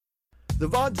The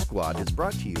VOD Squad is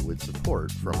brought to you with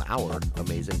support from our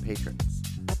amazing patrons.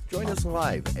 Join us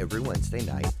live every Wednesday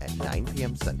night at 9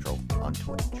 p.m. Central on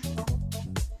Twitch.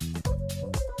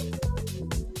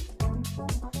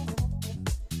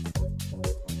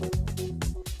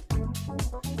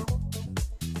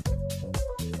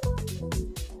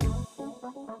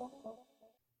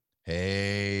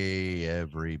 Hey,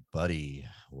 everybody.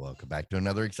 Welcome back to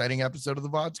another exciting episode of the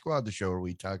VOD Squad, the show where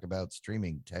we talk about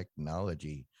streaming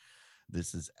technology.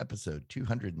 This is episode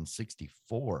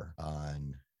 264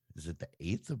 on, is it the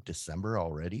 8th of December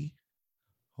already?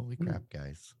 Holy crap,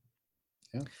 guys.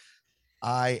 Yeah.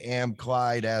 I am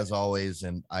Clyde, as always,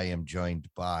 and I am joined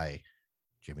by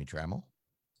Jimmy Trammell.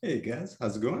 Hey, guys.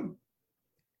 How's it going?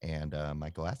 And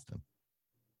Michael Aston.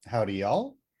 Howdy,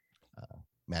 y'all.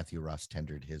 Matthew Ross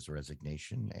tendered his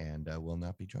resignation and will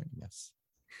not be joining us.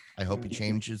 I hope he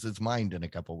changes his mind in a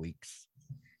couple weeks.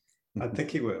 I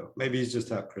think he will. Maybe he's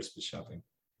just out Christmas shopping.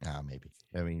 Maybe.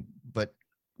 I mean, but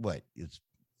what is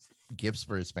gifts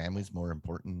for his family is more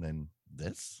important than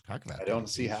this? Talk about. I don't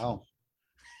see how.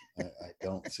 I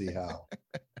don't see how.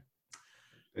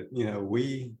 But you know,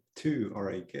 we too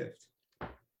are a gift.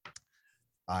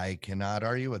 I cannot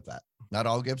argue with that. Not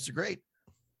all gifts are great.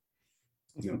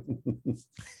 You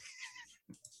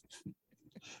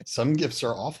Some gifts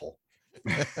are awful.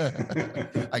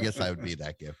 I guess I would be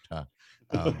that gift, huh?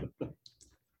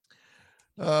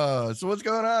 So what's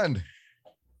going on?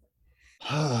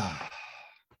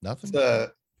 Nothing. It's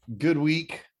a good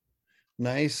week,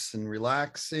 nice and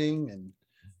relaxing, and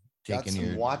got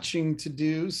some watching to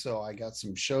do. So I got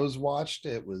some shows watched.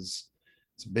 It's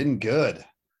been good.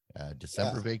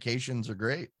 December vacations are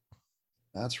great.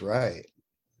 That's right.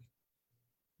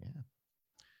 Yeah.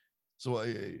 So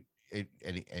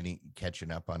any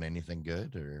catching up on anything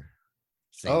good or?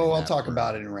 I'll talk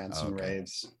about it in rants and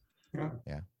raves.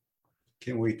 Yeah.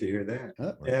 Can't wait to hear that.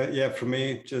 Huh? Yeah. For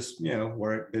me, just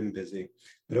work, been busy,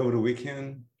 but over the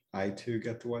weekend, I too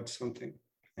got to watch something,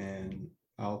 and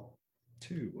we'll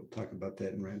talk about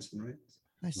that in rants and raves.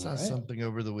 I saw something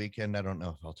over the weekend. I don't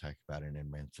know if I'll talk about it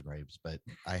in rants and raves, but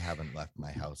I haven't left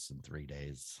my house in 3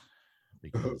 days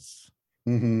because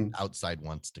outside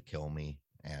wants to kill me,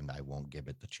 and I won't give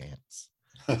it the chance.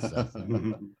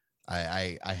 So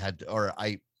I had to, or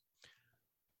I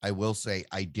will say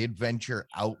I did venture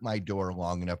out my door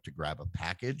long enough to grab a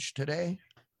package today,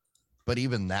 but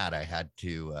even that I had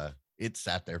to. It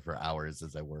sat there for hours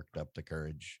as I worked up the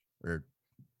courage, or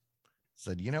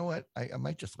said, you know what, I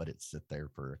might just let it sit there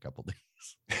for a couple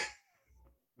days.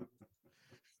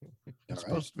 It's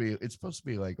supposed to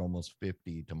be like almost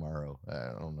 50 tomorrow.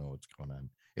 I don't know what's going on.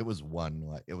 It was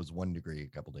 1 degree a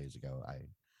couple days ago.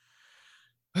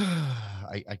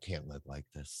 I can't live like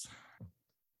this.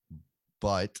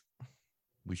 But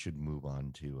we should move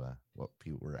on to what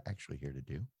people were actually here to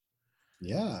do.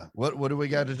 Yeah. What do we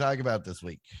got to talk about this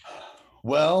week?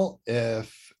 Well,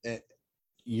 if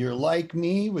you're like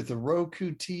me with a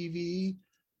Roku TV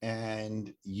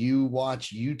and you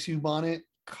watch YouTube on it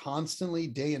constantly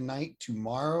day and night,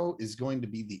 tomorrow is going to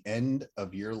be the end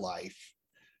of your life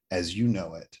as you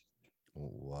know it.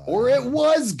 Wow. Or it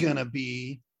was gonna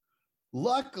be.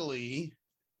 Luckily,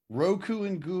 Roku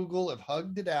and Google have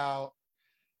hugged it out,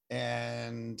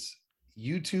 and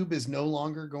YouTube is no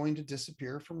longer going to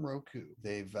disappear from Roku.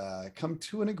 They've come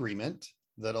to an agreement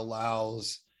that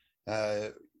allows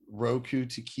Roku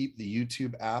to keep the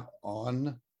YouTube app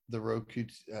on the Roku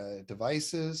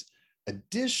devices.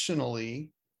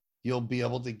 Additionally, you'll be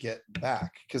able to get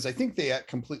back, because I think they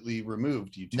completely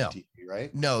removed YouTube TV,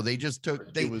 right? No, they just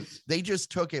took they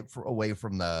just took it away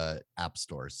from the App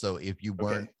Store. So if you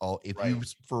weren't you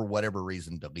for whatever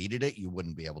reason deleted it, you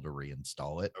wouldn't be able to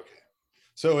reinstall it. Okay.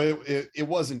 So it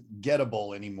wasn't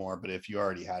gettable anymore, but if you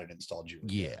already had it installed, you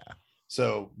would. Yeah.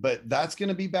 So, but that's going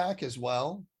to be back as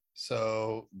well.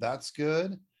 So that's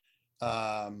good.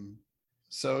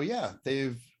 So yeah,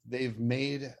 they've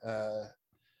made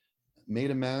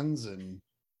amends and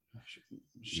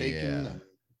shaken and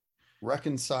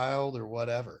reconciled or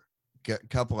whatever. A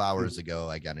couple hours ago,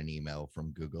 I got an email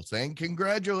from Google saying,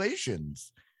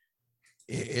 congratulations,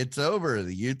 it's over.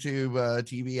 The YouTube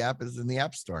TV app is in the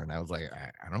App Store. And I was like,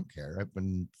 I don't care.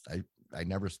 I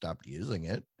never stopped using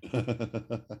it.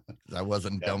 I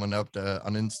wasn't dumb enough to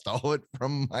uninstall it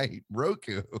from my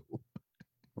Roku.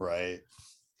 Right.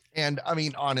 And I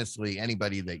mean, honestly,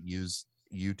 anybody that used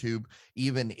YouTube,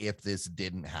 even if this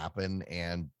didn't happen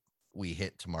and we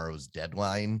hit tomorrow's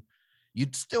deadline,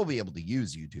 you'd still be able to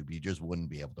use YouTube. You just wouldn't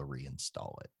be able to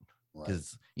reinstall it.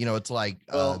 Because it's like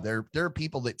there are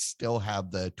people that still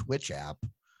have the Twitch app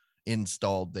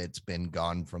installed that's been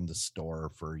gone from the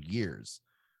store for years.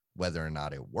 whether or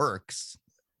not it works,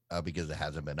 because it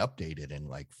hasn't been updated in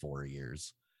like 4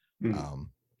 years.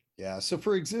 Yeah. So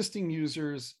for existing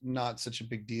users, not such a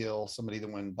big deal. Somebody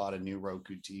that went and bought a new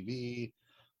Roku TV,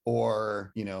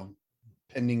 or,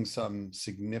 pending some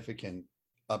significant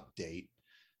update,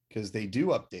 because they do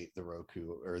update the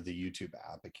Roku or the YouTube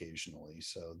app occasionally.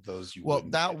 So those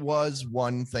that was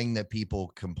one thing that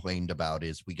people complained about,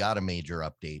 is we got a major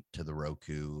update to the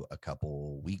Roku a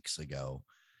couple weeks ago,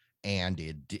 and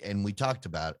we talked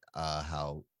about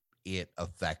how it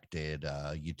affected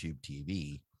YouTube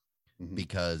TV,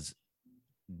 because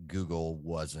Google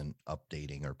wasn't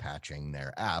updating or patching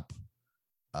their app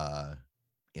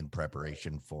in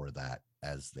preparation for that,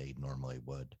 as they normally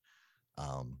would.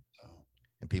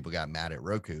 And people got mad at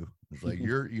Roku. It's like,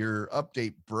 your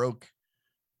update broke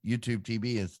YouTube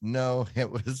TV. No,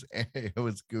 it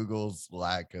was Google's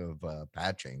lack of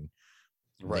patching.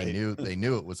 Right. They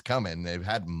knew it was coming. They've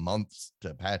had months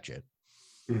to patch it.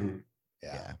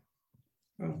 Yeah.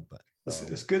 Well, but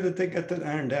it's good that they got that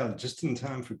ironed out just in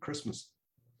time for Christmas.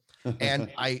 And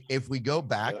if we go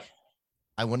back,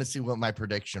 I want to see what my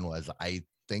prediction was. I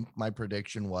think my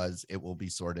prediction was it will be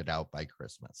sorted out by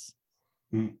Christmas.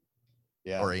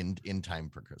 Yeah. Or in time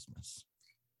for Christmas.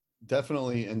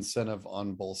 Definitely incentive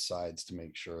on both sides to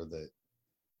make sure that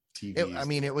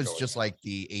TV. It was just like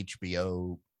the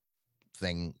HBO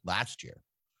thing last year.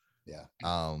 Yeah.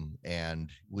 And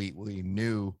we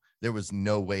knew there was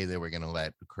no way they were going to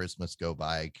let Christmas go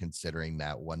by, considering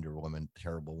that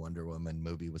terrible Wonder Woman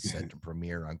movie was set to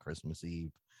premiere on Christmas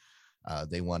Eve.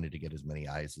 They wanted to get as many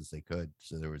eyes as they could,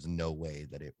 so there was no way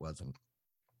that it wasn't.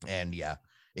 And yeah,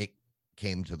 it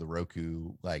came to the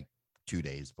Roku like 2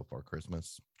 days before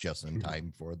Christmas, just in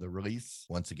time for the release,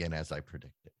 once again, as I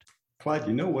predicted. Clyde,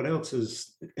 you know what else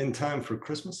is in time for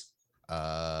Christmas?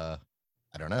 I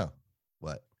don't know.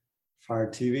 What? Fire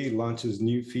TV launches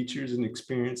new features and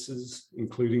experiences,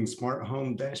 including smart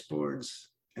home dashboards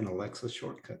and Alexa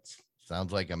shortcuts.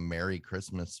 Sounds like a Merry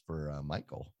Christmas for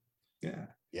Michael. Yeah.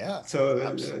 Yeah. So I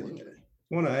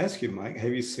want to ask you, Mike,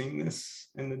 have you seen this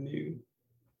in the new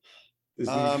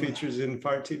features in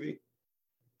Fire TV?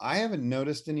 I haven't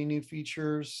noticed any new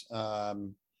features.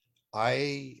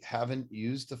 I haven't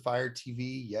used the Fire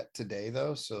TV yet today,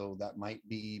 though, so that might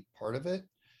be part of it.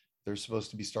 They're supposed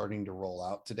to be starting to roll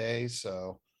out today.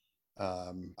 So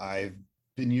I've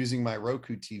been using my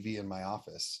Roku TV in my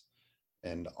office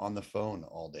and on the phone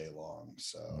all day long.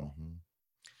 So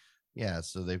yeah,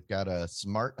 so they've got a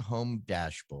smart home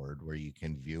dashboard where you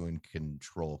can view and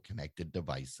control connected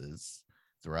devices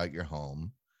throughout your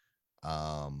home.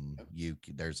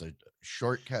 There's a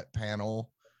shortcut panel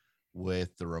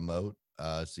with the remote,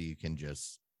 so you can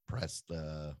just press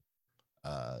the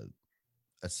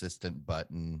assistant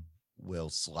button, will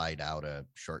slide out a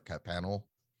shortcut panel.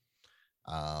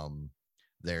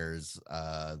 There's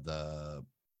the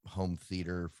home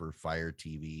theater for Fire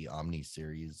TV Omni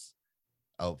series.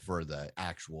 For the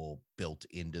actual built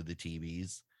into the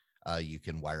TVs, you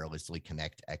can wirelessly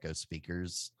connect Echo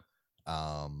speakers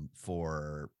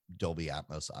for Dolby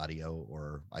Atmos audio,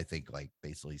 or I think like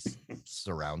basically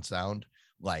surround sound,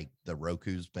 like the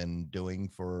Roku's been doing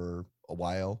for a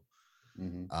while.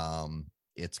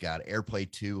 It's got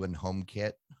AirPlay 2 and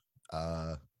HomeKit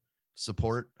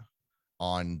support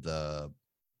on the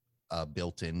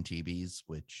built-in TVs,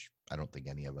 which I don't think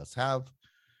any of us have.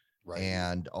 Right.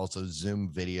 And also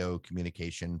Zoom video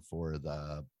communication for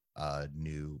the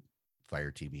new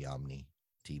Fire TV Omni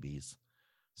TVs.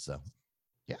 So,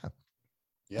 yeah.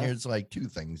 There's like 2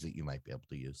 things that you might be able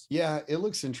to use. Yeah, it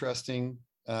looks interesting.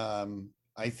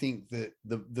 I think that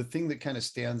the thing that kind of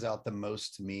stands out the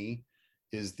most to me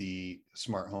is the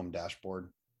smart home dashboard.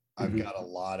 I've got a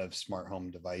lot of smart home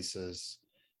devices,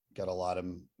 got a lot of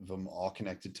them all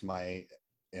connected to my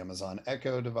Amazon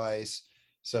Echo device.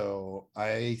 So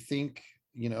I think,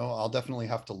 I'll definitely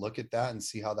have to look at that and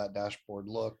see how that dashboard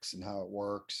looks and how it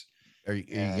works. Are you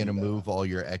going to move all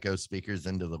your Echo speakers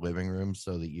into the living room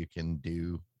so that you can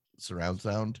do surround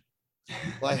sound?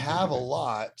 Well, I have a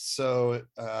lot. So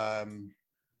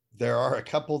there are a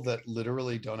couple that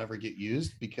literally don't ever get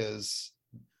used, because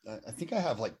I think I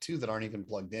have like 2 that aren't even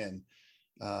plugged in.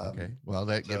 Okay. Well,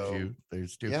 that gives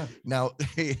there's 2. Yeah. Now,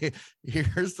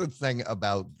 here's the thing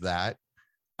about that.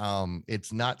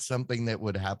 It's not something that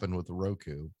would happen with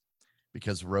Roku,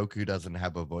 because Roku doesn't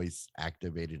have a voice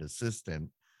activated assistant.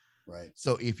 Right.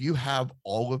 So if you have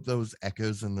all of those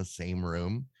Echoes in the same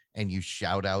room and you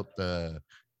shout out the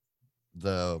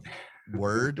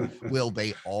word, will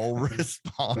they all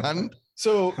respond?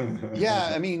 So,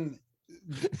 yeah, I mean,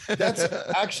 that's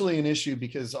actually an issue,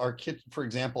 because for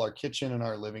example, our kitchen and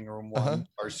our living room one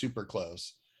are super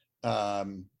close.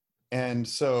 And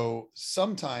so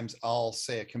sometimes I'll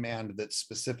say a command that's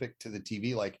specific to the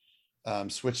TV, like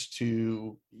switch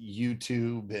to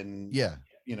YouTube and, Yeah.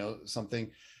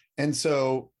 something. And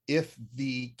so if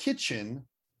the kitchen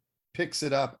picks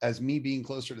it up as me being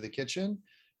closer to the kitchen,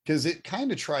 because it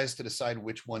kind of tries to decide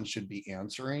which one should be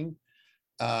answering.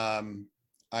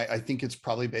 I think it's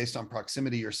probably based on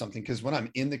proximity or something, because when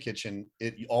I'm in the kitchen,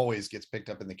 it always gets picked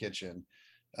up in the kitchen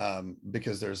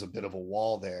because there's a bit of a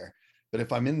wall there. But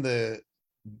if I'm in the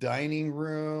dining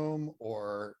room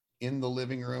or in the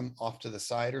living room off to the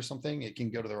side or something, it can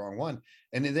go to the wrong one.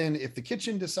 And then if the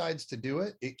kitchen decides to do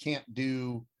it, it can't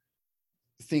do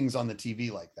things on the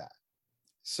TV like that.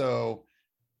 So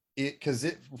because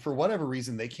for whatever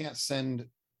reason, they can't send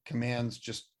commands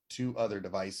just to other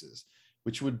devices,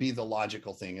 which would be the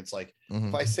logical thing. It's like,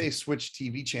 if I say switch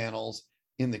TV channels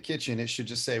in the kitchen, it should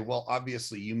just say, well,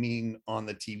 obviously you mean on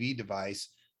the TV device.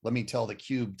 Let me tell the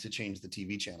cube to change the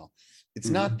TV channel. It's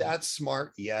not that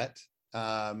smart yet.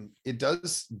 It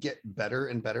does get better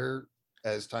and better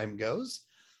as time goes.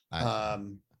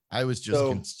 I was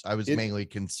just I was mainly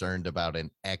concerned about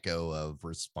an echo of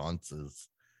responses.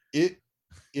 It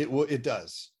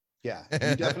does. Yeah,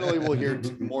 you definitely will hear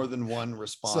more than one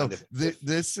respond. So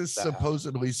this is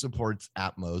supposedly supports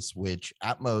Atmos, which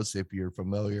Atmos, if you're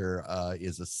familiar,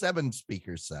 is a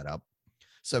 7-speaker setup.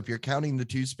 So if you're counting the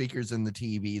 2 speakers in the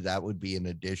TV, that would be an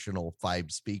additional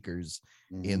 5 speakers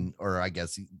in, or I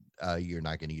guess you're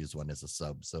not going to use one as a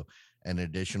sub. So an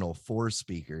additional 4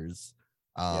 speakers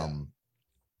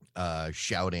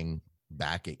shouting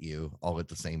back at you all at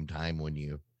the same time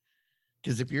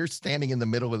because if you're standing in the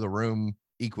middle of the room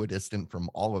equidistant from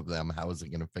all of them, how is it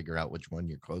going to figure out which one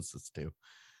you're closest to?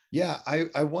 Yeah,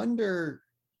 I wonder.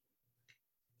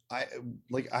 I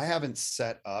haven't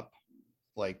set up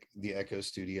like the Echo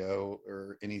Studio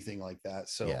or anything like that,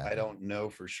 so I don't know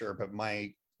for sure. But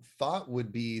my thought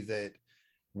would be that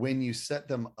when you set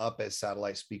them up as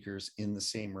satellite speakers in the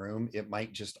same room, it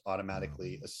might just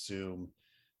automatically assume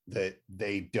that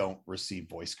they don't receive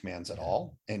voice commands at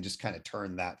all and just kind of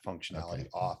turn that functionality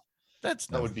off. That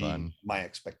would be my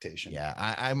expectation. Yeah,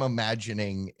 I'm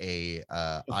imagining a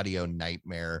audio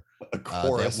nightmare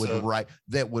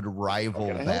that would rival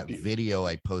that video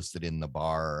I posted in the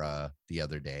bar the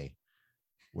other day,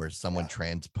 where someone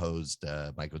transposed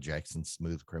Michael Jackson's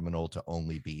 "Smooth Criminal" to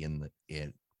only be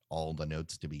in all the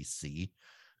notes to be C.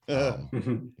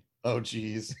 Oh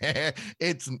geez.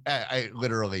 It's I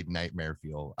literally nightmare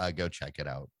fuel. Go check it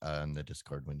out on the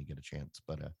Discord when you get a chance.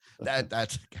 But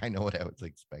that's kind of what I was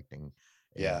expecting.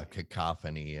 A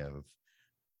cacophony of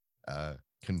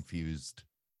confused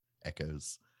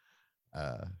echoes.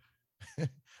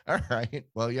 All right.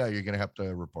 Well, yeah, you're gonna have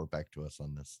to report back to us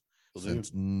on this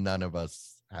since none of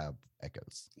us have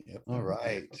echoes. Yep. All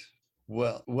right.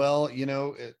 Well,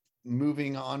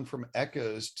 moving on from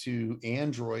echoes to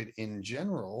Android in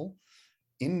general,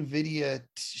 NVIDIA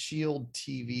Shield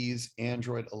TV's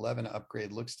Android 11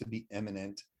 upgrade looks to be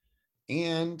imminent.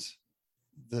 And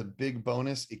the big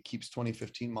bonus, it keeps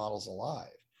 2015 models alive.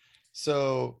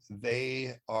 So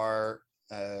they have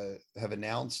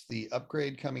announced the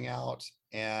upgrade coming out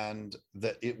and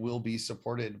that it will be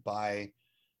supported by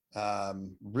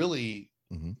really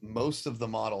most of the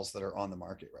models that are on the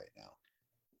market right now.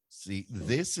 See,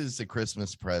 this is a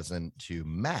Christmas present to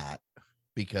Matt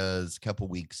because a couple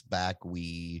weeks back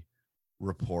we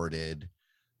reported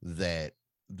that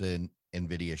the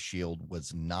NVIDIA Shield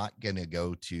was not going to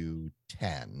go to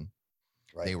 10.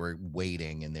 Right. They were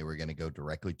waiting and they were going to go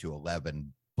directly to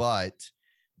 11, but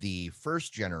the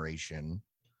first generation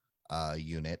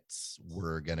units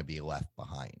were going to be left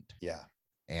behind. Yeah.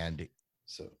 And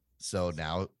so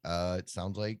now it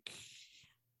sounds like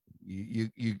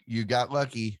you got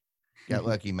lucky. Got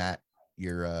lucky, Matt.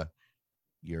 Your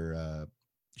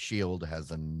Shield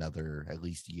has at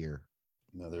least year.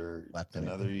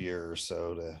 Another year or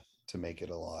so to make it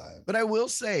alive. But I will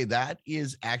say that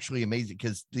is actually amazing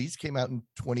because these came out in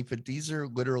 2015. These are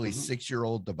literally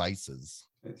 6-year-old devices.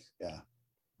 Yeah.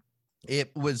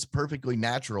 It was perfectly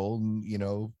natural.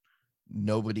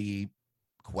 Nobody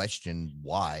questioned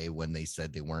why when they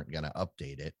said they weren't going to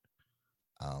update it.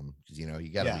 Because,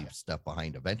 you got to leave stuff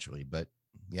behind eventually. But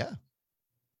yeah.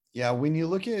 Yeah. When you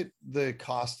look at the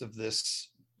cost of this,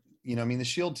 the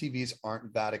Shield TVs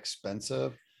aren't that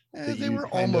expensive. They were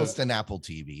almost an Apple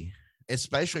TV,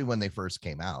 especially when they first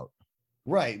came out.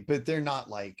 Right. But they're not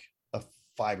like a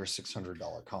 $500 or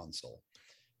 $600 console.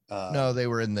 No, they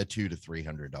were in the $200 to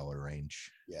 $300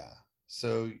 range. Yeah.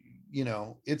 So,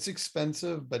 it's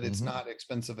expensive, but it's not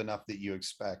expensive enough that you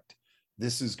expect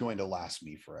this is going to last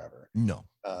me forever. No.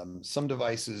 Some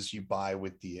devices you buy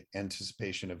with the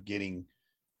anticipation of getting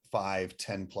 5,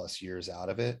 10 plus years out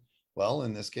of it. Well,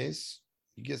 in this case,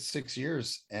 you get 6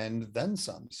 years and then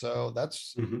some. So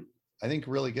that's, I think,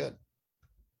 really good.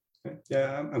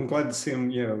 Yeah, I'm glad to see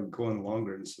them, going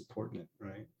longer and supporting it,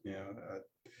 right?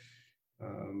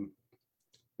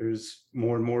 There's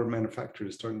more and more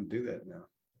manufacturers starting to do that now.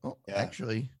 Well,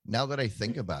 actually, now that I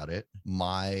think about it,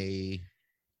 my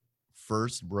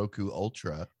first Roku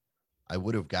Ultra, I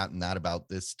would have gotten that about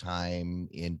this time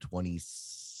in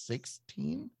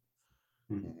 2016.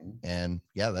 And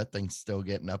yeah, that thing's still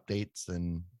getting updates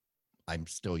and I'm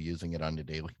still using it on a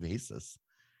daily basis.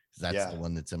 That's the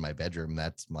one that's in my bedroom.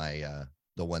 That's my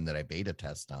the one that I beta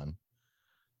test on.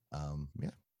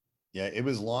 Yeah, it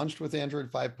was launched with Android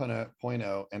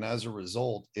 5.0, and as a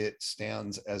result, it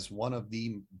stands as one of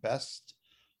the best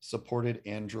supported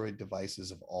Android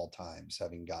devices of all times,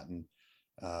 having gotten,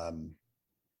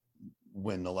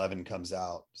 when 11 comes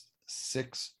out,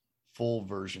 6 full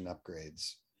version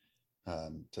upgrades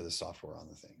to the software on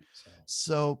the thing.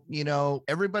 So,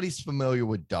 everybody's familiar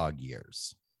with dog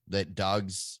years, that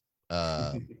dogs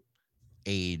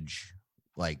age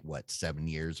like 7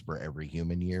 years for every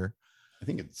human year. I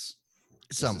think it's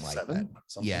something like 7?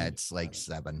 That. Yeah, it's like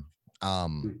 7.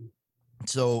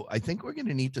 So I think we're going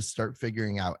to need to start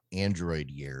figuring out Android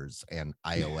years and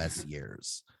iOS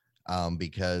years,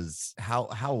 because how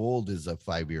old is a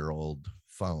 5-year-old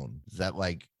phone? Is that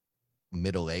like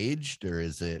middle-aged or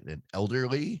is it an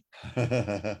elderly?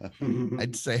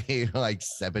 I'd say like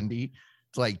 70.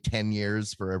 It's like 10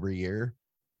 years for every year.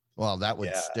 Well, that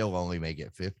would still only make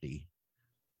it 50.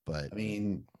 But I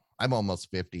mean, I'm almost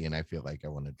 50 and I feel like I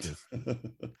want to just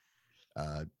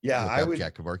I would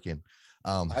Jack Kevorkian.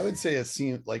 I would say it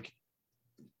seemed like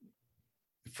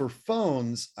for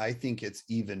phones, I think it's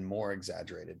even more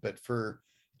exaggerated, but for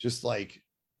just like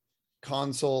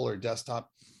console or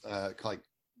desktop, like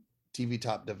TV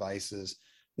top devices,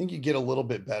 I think you get a little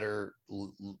bit better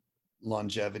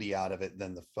longevity out of it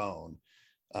than the phone.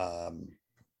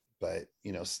 But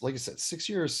like I said, 6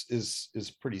 years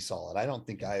is pretty solid. I don't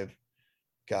think I've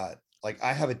got, like,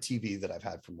 I have a TV that I've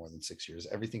had for more than 6 years.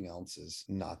 Everything else is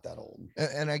not that old.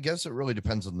 And I guess it really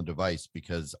depends on the device,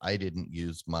 because I didn't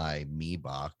use my Mi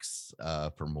box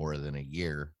for more than a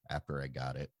year after I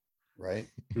got it. Right.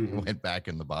 It went back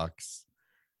in the box.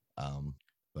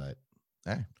 But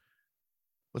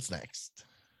what's next?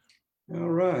 All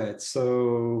right.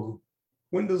 So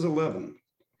Windows 11.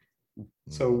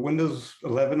 So Windows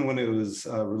 11, when it was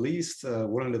released,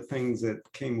 one of the things that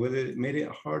came with it, it made it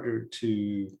harder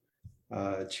to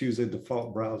choose a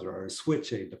default browser or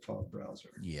switch a default browser.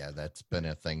 Yeah, that's been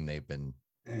a thing they've been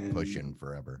pushing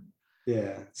forever.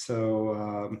 Yeah,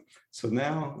 so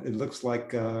now it looks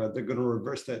like they're going to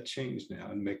reverse that change now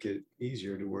and make it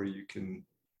easier to where you can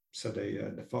set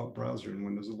a default browser in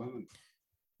Windows 11.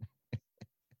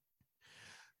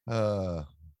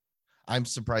 I'm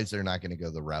surprised they're not going to go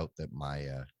the route that my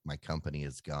my company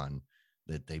has gone,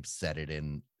 that they've set it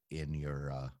in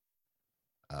your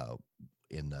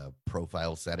in the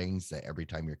profile settings that every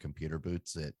time your computer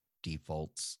boots, it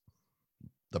defaults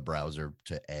the browser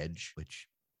to Edge, which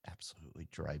absolutely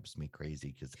drives me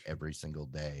crazy, because every single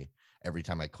day, every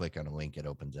time I click on a link, it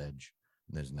opens Edge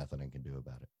and there's nothing I can do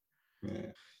about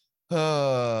it.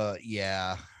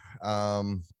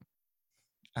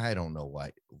 I don't know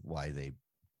why they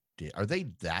did. Are they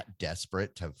that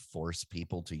desperate to force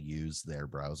people to use their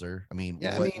browser? I mean,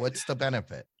 what's the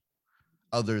benefit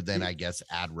other than, I guess,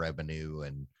 ad revenue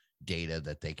and data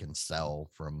that they can sell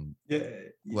from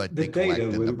what the they collect data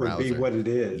in the would be what it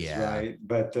is, right?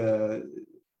 But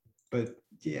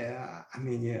yeah, I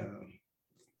mean,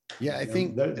 I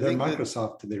think they're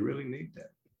Microsoft. Do they really need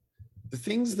that? The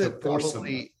things that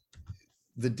probably,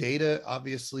 the data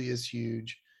obviously is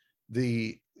huge.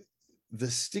 The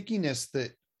stickiness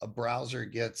that a browser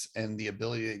gets and the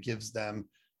ability it gives them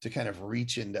to kind of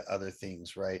reach into other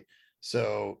things, right?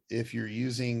 So if you're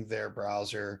using their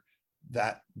browser,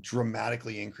 that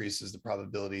dramatically increases the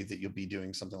probability that you'll be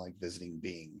doing something like visiting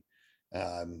Bing,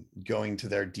 going to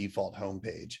their default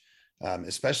homepage,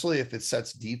 especially if it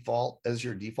sets default as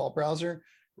your default browser,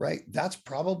 right? That's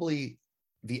probably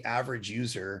the average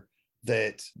user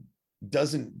that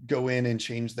doesn't go in and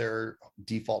change their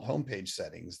default homepage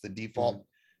settings, the default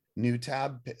new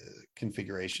tab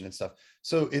configuration and stuff.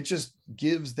 So it just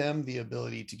gives them the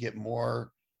ability to get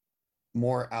more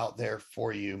out there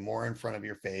for you, more in front of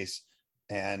your face,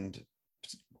 and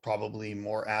probably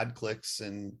more ad clicks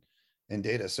and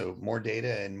data. So more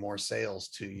data and more sales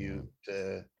to you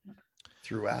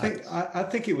through ads. I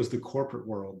think it was the corporate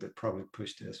world that probably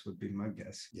pushed this, would be my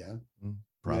guess. Yeah.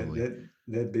 Probably.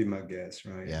 That'd be my guess,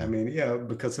 right? Yeah. I mean,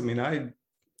 because I mean,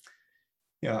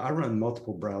 Yeah, I run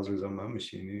multiple browsers on my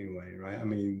machine anyway, right? I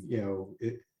mean,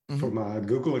 for Mhm. my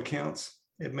Google accounts,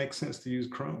 it makes sense to use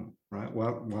Chrome, right?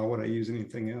 Why would I use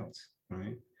anything else,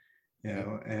 right?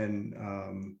 And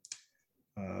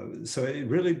so it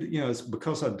really, it's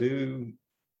because I do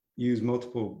use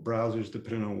multiple browsers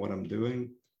depending on what I'm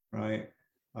doing, right?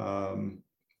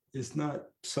 It's not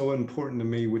so important to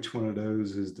me which one of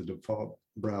those is the default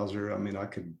browser. I mean, I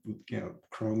could,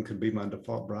 Chrome could be my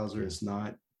default browser. It's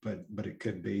not, but it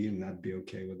could be, and I'd be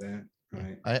okay with that,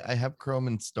 right? I have Chrome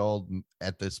installed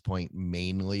at this point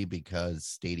mainly because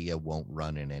Stadia won't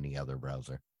run in any other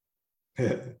browser.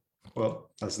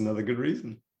 Well, that's another good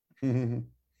reason.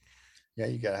 Yeah,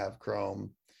 you got to have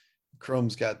Chrome.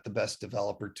 Chrome's got the best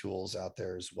developer tools out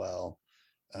there as well.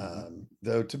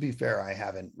 Though, to be fair, I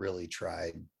haven't really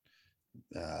tried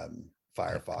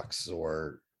Firefox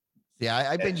or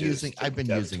I've been using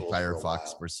Firefox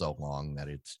Firefox for so long that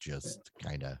it's just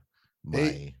kind of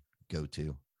my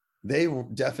go-to. They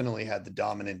definitely had the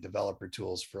dominant developer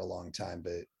tools for a long time,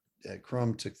 but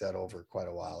Chrome took that over quite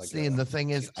a while ago. See, and the thing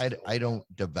is, I don't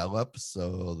develop,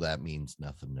 so that means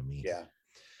nothing to me.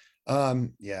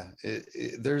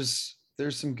 There's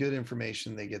some good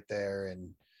information they get there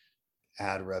and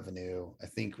ad revenue. I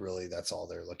think really that's all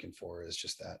they're looking for is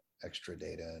just that extra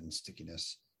data and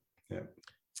stickiness.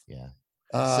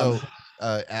 So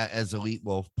as Elite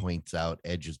Wolf points out,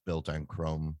 Edge is built on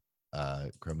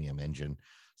Chromium engine.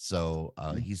 So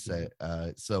he said,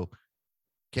 so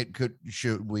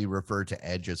should we refer to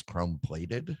Edge as Chrome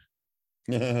plated?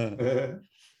 Yeah,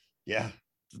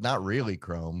 it's not really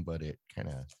Chrome, but it kind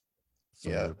of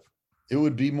it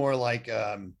would be more like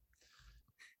a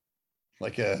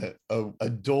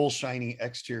dull shiny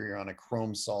exterior on a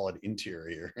chrome solid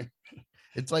interior.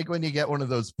 It's like when you get one of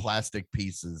those plastic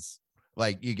pieces,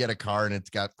 like you get a car and it's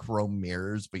got chrome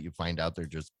mirrors, but you find out they're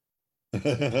just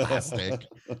plastic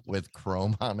with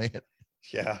chrome on it.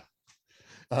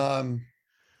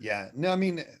 No, I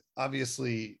mean,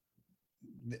 obviously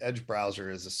the Edge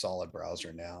browser is a solid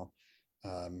browser now.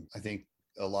 I think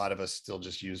a lot of us still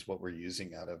just use what we're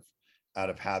using out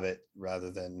of habit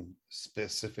rather than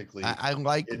specifically. I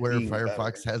like where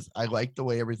Firefox has, I like the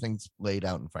way everything's laid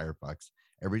out in Firefox.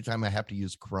 Every time I have to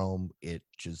use Chrome, it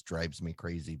just drives me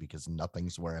crazy because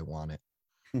nothing's where I want it.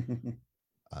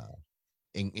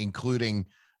 Including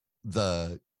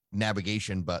the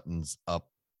navigation buttons up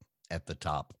at the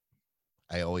top.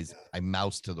 I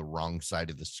mouse to the wrong side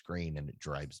of the screen and it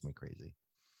drives me crazy.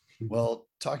 Well,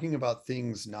 talking about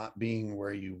things not being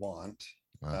where you want,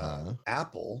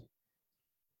 Apple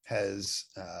has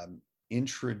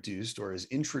introduced or is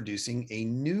introducing a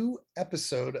new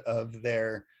episode of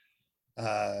their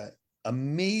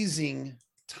amazing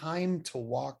Time to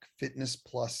Walk Fitness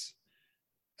Plus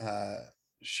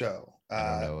show. I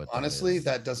don't know what honestly,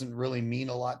 that doesn't really mean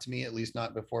a lot to me, at least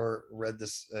not before I read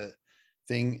this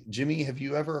thing. Jimmy, have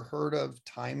you ever heard of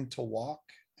Time to Walk?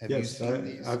 Yes,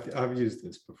 I've used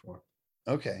this before.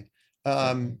 Okay.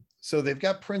 So they've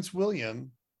got Prince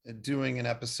William doing an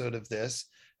episode of this.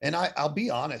 And I'll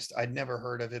be honest, I'd never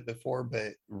heard of it before,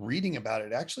 but reading about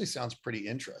it actually sounds pretty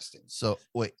interesting. So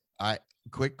wait,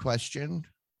 quick question.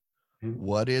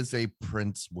 What is a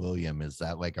Prince William? Is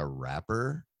that like a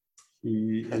rapper?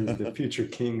 He is the future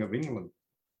king of England.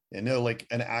 Yeah, no, like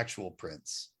an actual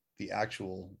prince, the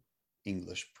actual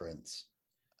English prince.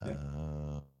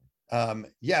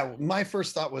 My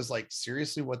first thought was like,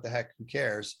 seriously, what the heck? Who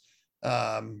cares?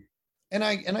 And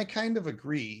I kind of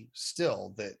agree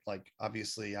still that, like,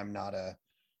 obviously I'm not a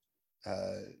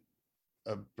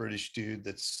British dude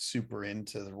that's super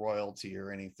into the royalty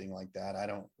or anything like that. I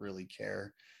don't really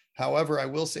care. However, I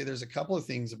will say there's a couple of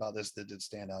things about this that did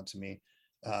stand out to me.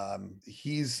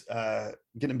 He's going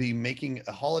to be making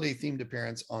a holiday themed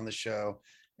appearance on the show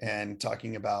and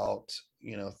talking about,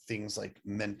 things like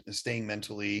staying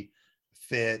mentally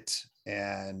fit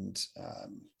and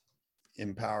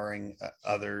empowering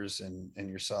others and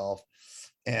yourself.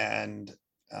 And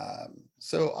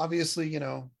so obviously,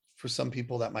 for some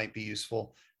people that might be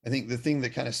useful. I think the thing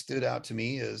that kind of stood out to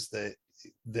me is that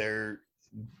they're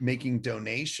making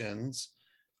donations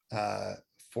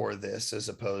for this as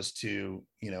opposed to,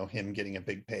 him getting a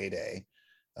big payday,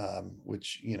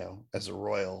 which, as a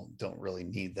royal, don't really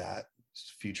need that.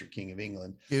 Future king of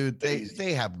England. Dude,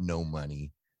 they have no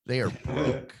money. They are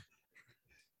broke.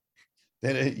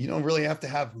 That you don't really have to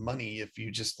have money if you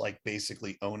just like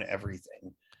basically own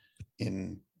everything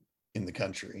in the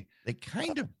country. They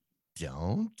kind of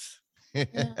don't. I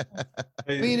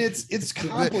mean, it's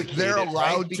complicated. They're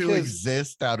allowed to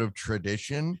exist out of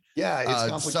tradition. Yeah, it's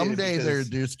complicated. Someday they're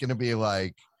just going to be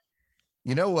like,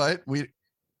 you know what?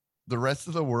 the rest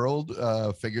of the world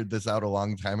figured this out a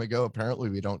long time ago. Apparently,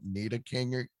 we don't need a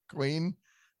king or queen,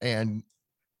 and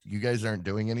you guys aren't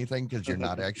doing anything because you're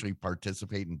not actually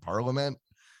participating in parliament.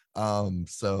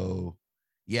 So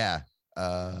yeah,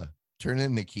 turn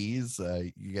in the keys.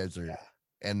 You guys are,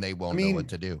 and they won't know what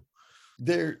to do.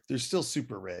 They're still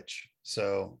super rich,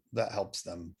 so that helps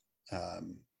them.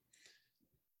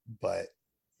 But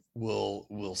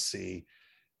we'll see.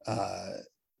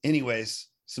 Anyways,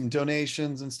 some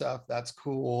donations and stuff. That's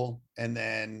cool. And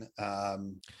then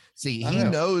see, he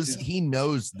knows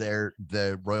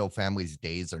the royal family's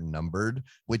days are numbered,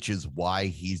 which is why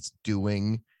he's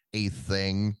doing a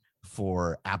thing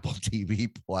for Apple TV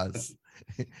Plus.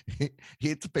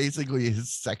 It's basically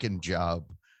his second job.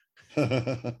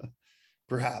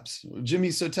 Perhaps.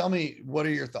 Jimmy, so tell me, what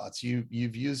are your thoughts?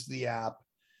 You've used the app.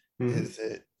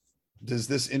 Does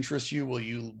this interest you? Will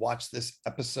you watch this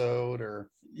episode? Or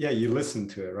you listen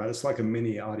to it, right? It's like a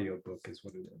mini audiobook is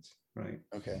what it is, right?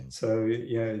 Okay. So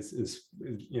it's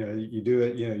you do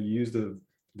it, you use the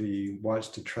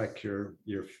watch to track your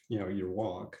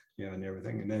walk, and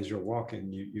everything. And as you're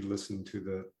walking, you listen to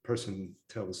the person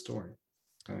tell the story.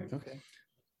 Right? Okay.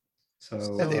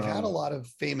 So they've had a lot of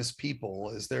famous people.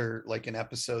 Is there like an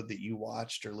episode that you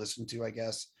watched or listened to, I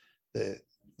guess, that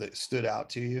stood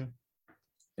out to you?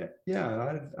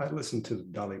 I listened to the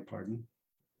Dolly Parton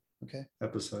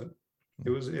episode. It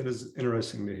was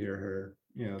interesting to hear her,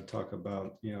 talk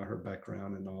about, her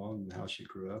background and all, and how she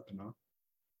grew up and all.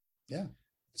 Yeah.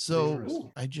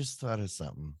 So I just thought of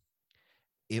something.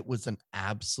 It was an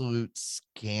absolute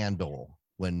scandal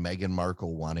when Meghan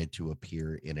Markle wanted to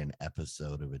appear in an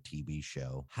episode of a TV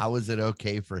show. How is it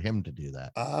okay for him to do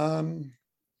that?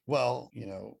 Well,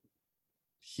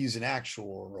 he's an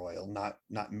actual royal, not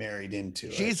married into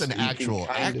it. She's an actual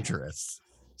actress.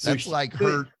 That's like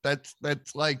her. That's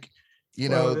like,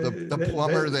 the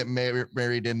plumber that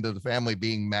married into the family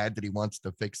being mad that he wants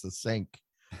to fix the sink.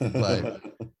 But,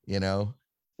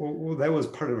 Well, that was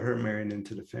part of her marrying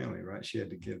into the family, right? She had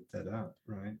to give that up,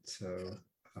 right? So,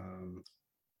 I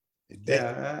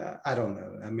don't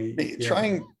know. I mean,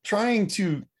 trying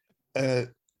to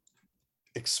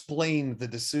explain the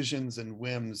decisions and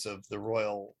whims of the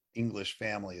royal English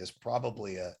family is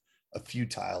probably a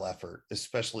futile effort,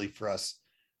 especially for us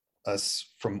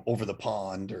from over the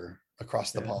pond or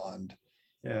across the pond.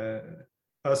 Yeah.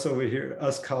 Us over here,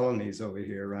 us colonies over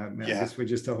here, right? Man, I guess we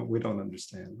don't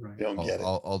understand, right? We don't get it.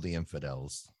 All the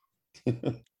infidels.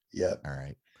 Yep. All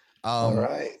right. All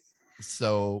right.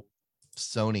 So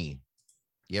Sony,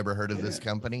 you ever heard of this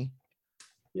company?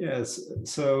 Yes.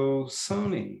 So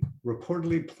Sony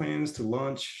reportedly plans to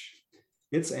launch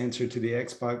its answer to the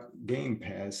Xbox Game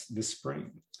Pass this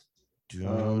spring.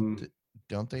 Don't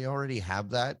they already have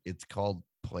that? It's called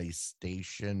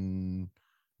PlayStation,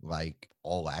 like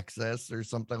All Access or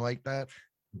something like that.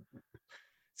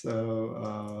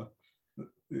 So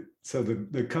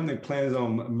the company plans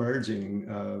on merging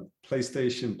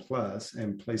PlayStation Plus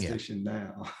and PlayStation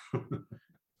Now.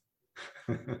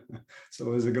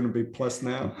 So is it going to be Plus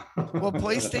Now? Well,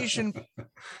 PlayStation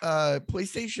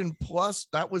Plus,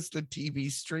 that was the TV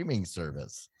streaming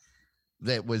service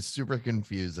that was super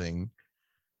confusing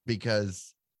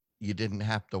because you didn't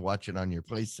have to watch it on your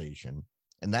PlayStation,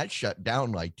 and that shut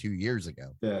down like 2 years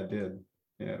ago. Yeah, it did.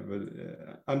 Yeah, but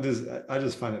I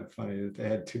just find it funny that they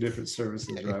had two different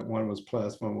services, right? One was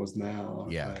Plus, one was Now.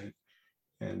 Yeah. Right?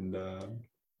 And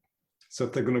so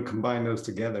if they're going to combine those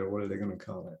together, what are they going to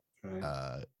call it?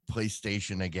 Right?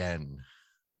 PlayStation again.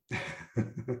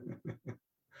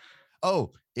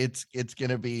 Oh, it's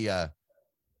gonna be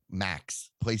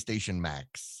Max, PlayStation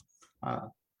Max.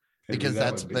 Because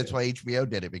that's why HBO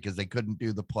did it, because they couldn't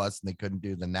do the Plus and they couldn't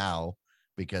do the Now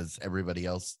because everybody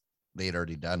else, they had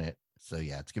already done it. So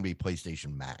yeah, it's gonna be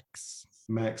PlayStation Max.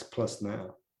 Max Plus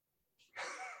Now.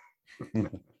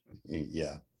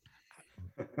 Yeah.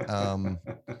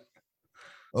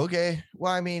 Okay.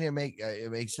 Well, I mean, it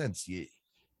makes sense.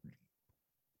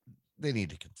 They need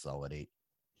to consolidate.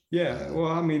 Yeah. Well,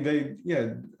 I mean,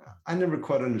 I never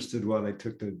quite understood why they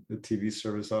took the TV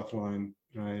service offline.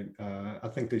 Right. I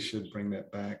think they should bring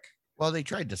that back. Well, they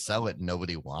tried to sell it and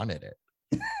nobody wanted it.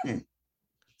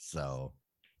 So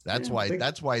that's why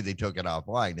they took it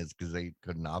offline, is because they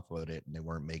couldn't offload it and they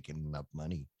weren't making enough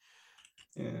money.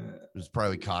 Yeah. It was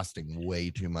probably costing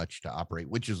way too much to operate,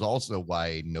 which is also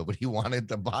why nobody wanted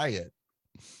to buy it.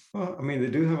 Well, I mean, they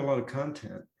do have a lot of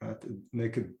content, right? They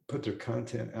could put their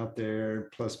content out there,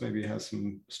 plus maybe have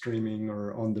some streaming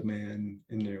or on demand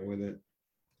in there with it.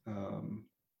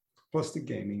 Plus the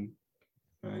gaming,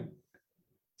 right?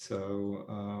 So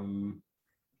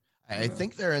I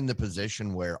think they're in the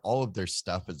position where all of their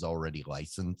stuff is already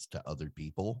licensed to other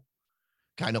people.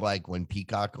 Kind of like when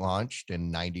Peacock launched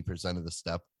and 90% of the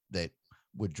stuff that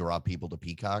would draw people to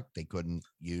Peacock, they couldn't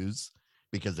use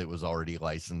because it was already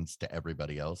licensed to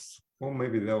everybody else. Well,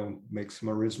 maybe they'll make some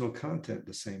original content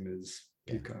the same as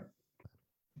Peacock.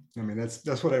 I mean,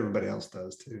 that's what everybody else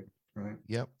does too, right?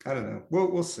 Yep. I don't know.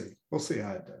 We'll see. We'll see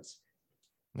how it does.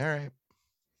 All right.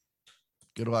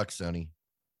 Good luck, Sony.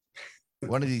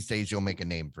 One of these days you'll make a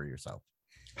name for yourself.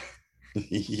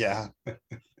 Yeah.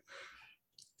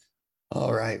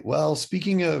 All right. Well,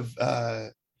 speaking of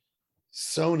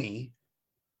Sony,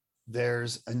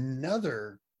 there's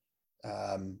another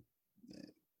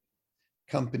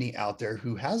company out there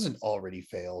who hasn't already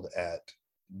failed at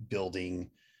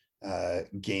building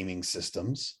gaming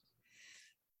systems.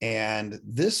 And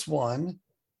this one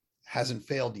hasn't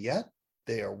failed yet.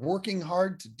 They are working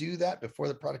hard to do that before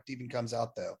the product even comes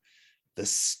out, though. The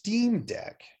Steam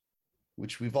Deck,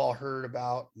 which we've all heard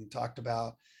about and talked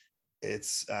about,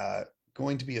 it's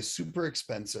going to be a super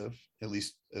expensive, at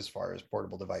least as far as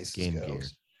portable devices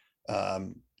goes.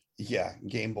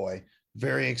 Game Boy,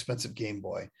 very expensive Game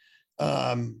Boy.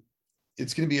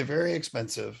 It's going to be a very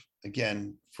expensive,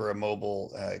 again, for a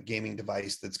mobile gaming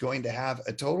device that's going to have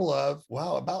a total of,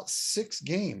 about 6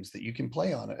 games that you can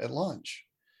play on it at launch.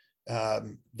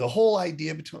 The whole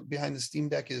idea behind the Steam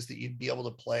Deck is that you'd be able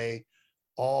to play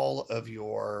all of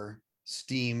your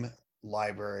Steam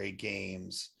library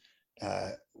games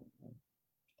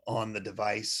on the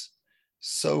device.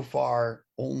 So far,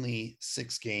 only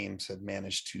 6 games have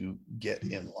managed to get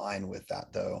in line with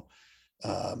that, though.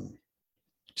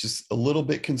 Just a little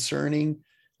bit concerning.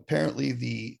 Apparently,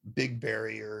 the big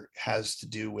barrier has to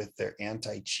do with their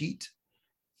anti-cheat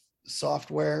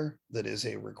software that is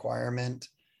a requirement.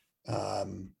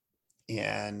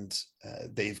 And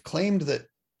they've claimed that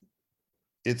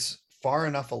it's far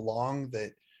enough along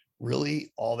that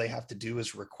really all they have to do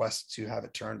is request to have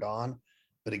it turned on.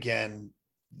 But again,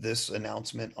 this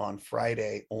announcement on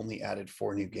Friday only added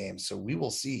 4 new games. So we will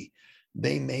see.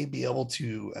 They may be able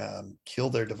to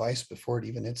kill their device before it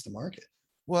even hits the market.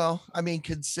 Well, I mean,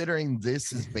 considering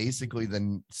this is basically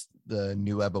the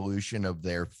new evolution of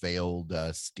their failed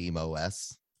Steam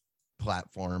OS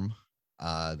platform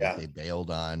that they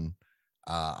bailed on,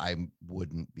 I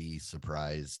wouldn't be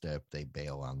surprised if they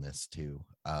bail on this too.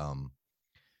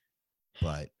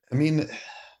 But I mean,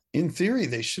 in theory,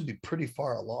 they should be pretty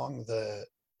far along the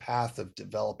path of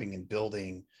developing and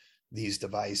building these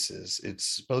devices. It's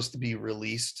supposed to be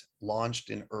launched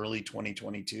in early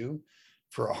 2022.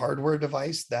 For a hardware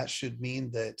device, that should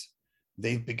mean that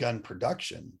they've begun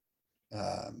production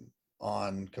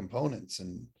on components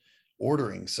and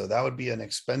ordering. So that would be an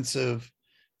expensive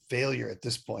failure at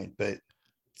this point. But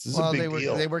this is a big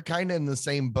deal. They were kind of in the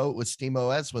same boat with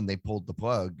SteamOS when they pulled the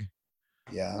plug.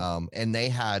 Yeah. And they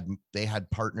had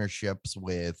partnerships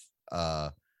with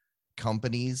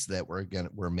companies that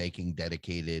were making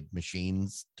dedicated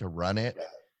machines to run it. Yeah.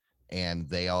 And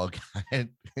they all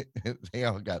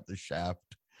got the shaft.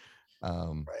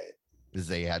 Right. Because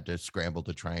they had to scramble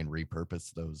to try and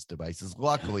repurpose those devices.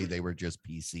 Luckily, they were just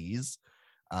PCs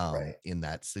in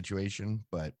that situation.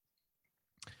 But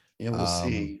we'll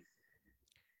see.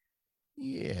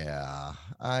 Yeah,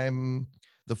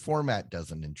 the format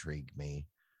doesn't intrigue me.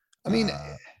 I mean,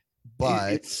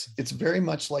 but it's very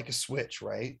much like a Switch,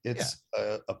 right? It's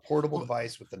a portable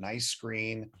device with a nice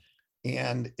screen,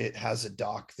 and it has a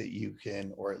dock that you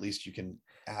can, or at least you can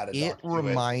add a dock. It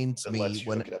reminds me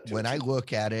when I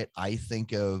look at it, I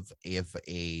think of if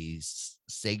a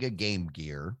Sega Game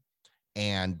Gear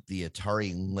and the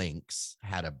Atari Lynx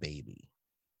had a baby.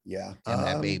 Yeah. And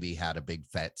that baby had a big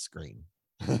fat screen.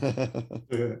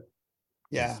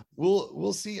 Yeah,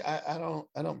 we'll see. I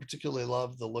don't particularly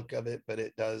love the look of it, but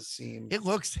it does seem, it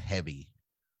looks heavy.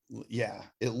 Yeah,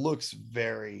 it looks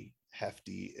very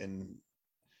hefty, and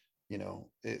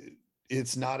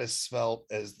it's not as svelte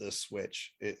as the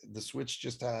Switch. The Switch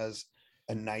just has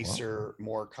a nicer,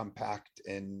 more compact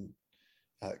and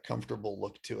comfortable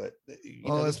look to it.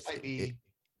 This might be.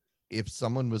 If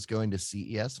someone was going to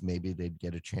CES, maybe they'd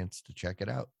get a chance to check it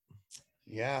out.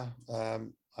 Yeah,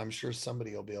 I'm sure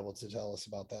somebody will be able to tell us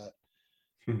about that.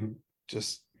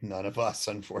 Just none of us,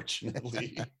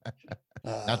 unfortunately.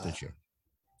 Not this year.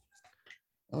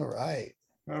 All right.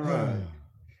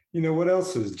 You know what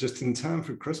else is just in time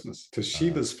for Christmas?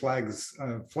 Toshiba's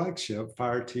flagship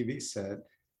Fire TV set,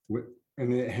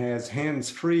 and it has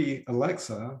hands-free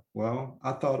Alexa. Well,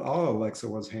 I thought all Alexa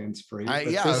was hands-free.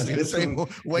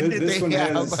 When did they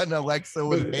have an Alexa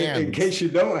with hands? In case you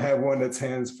don't have one that's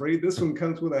hands-free, this one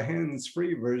comes with a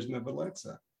hands-free version of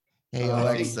Alexa. Hey I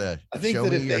Alexa, think show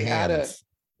that me your hands.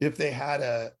 if they had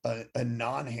a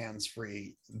non hands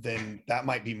free, then that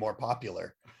might be more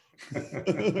popular.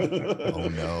 Oh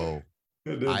no.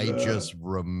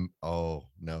 Oh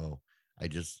no. I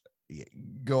just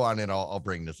go on and I'll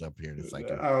bring this up here in a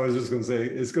second. I was just going to say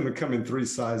it's going to come in 3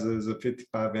 sizes: a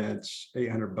 55 inch,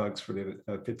 $800 for the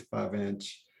 55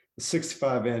 inch, a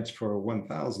 65 inch for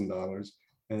 $1,000,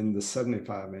 and the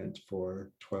 75 inch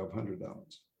for $1,200.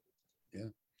 Yeah,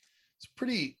 it's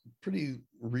pretty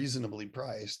reasonably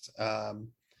priced.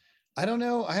 I don't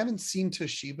know. I haven't seen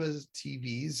Toshiba's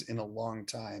TVs in a long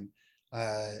time,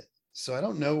 so I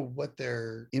don't know what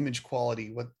their image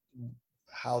quality,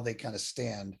 how they kind of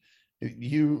stand.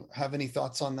 You have any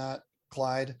thoughts on that,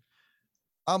 Clyde?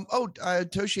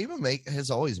 Toshiba has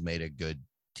always made a good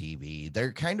TV.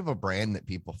 They're kind of a brand that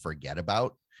people forget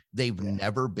about. They've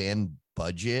never been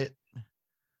budget.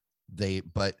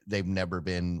 But they've never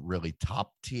been really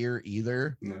top tier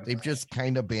either. No. They've just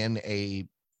kind of been a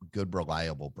good,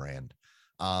 reliable brand.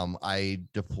 I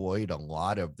deployed a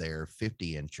lot of their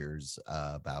 50 inchers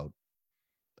about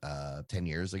 10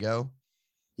 years ago.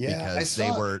 Yeah, because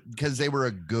they were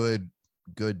a good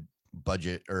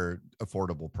budget or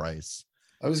affordable price.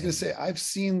 I was going to say, I've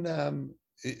seen them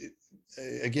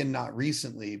again, not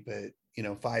recently, but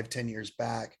 5-10 years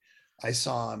back. I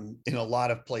saw them in a lot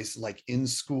of places, like in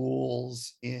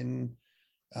schools, in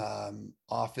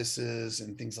offices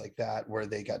and things like that, where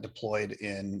they got deployed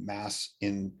in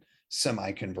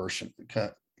semi-conversion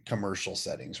commercial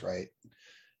settings, right?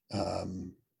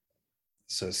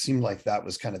 So it seemed like that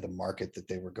was kind of the market that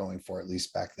they were going for, at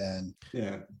least back then.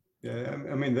 Yeah.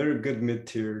 I mean, they're a good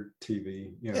mid-tier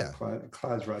TV.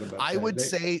 Clyde's right about that. I would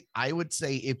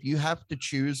say if you have to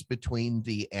choose between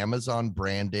the Amazon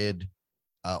branded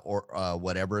or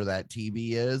whatever that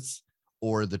TV is,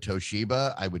 or the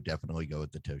Toshiba, I would definitely go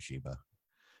with the Toshiba,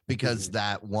 because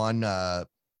that one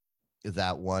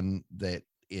that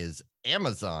is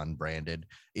Amazon branded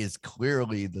is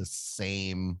clearly the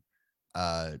same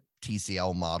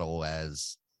TCL model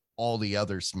as all the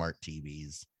other smart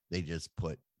TVs. They just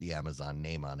put the Amazon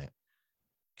name on it.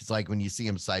 Because like when you see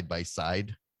them side by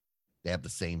side, they have the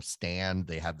same stand,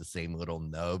 they have the same little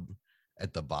nub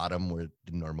at the bottom where it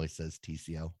normally says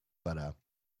TCL. But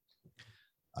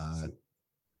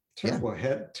terrible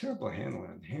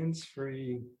handling,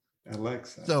 hands-free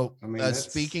Alexa. So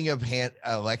speaking of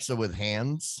Alexa with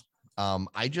hands,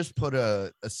 I just put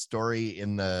a story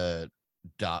in the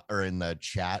in the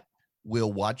chat.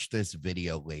 We'll watch this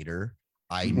video later.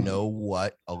 I know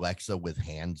what Alexa with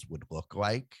hands would look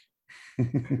like.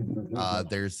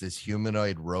 There's this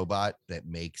humanoid robot that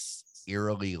makes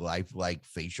eerily lifelike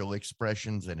facial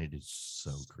expressions, and it is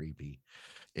so creepy.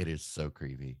 It is so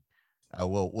creepy.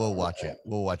 We'll watch it.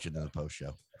 We'll watch it in the post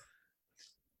show.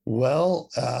 Well,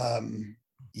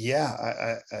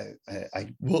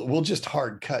 we'll just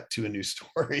hard cut to a new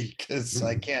story because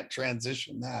I can't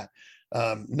transition that.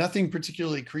 Nothing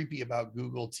particularly creepy about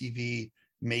Google TV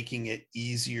making it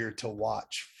easier to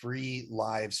watch free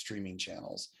live streaming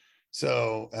channels.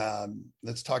 So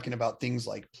that's talking about things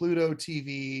like Pluto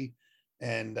TV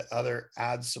and other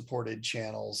ad-supported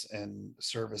channels and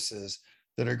services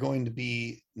that are going to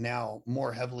be now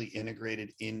more heavily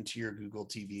integrated into your Google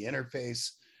TV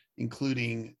interface,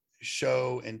 including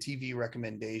show and TV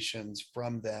recommendations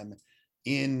from them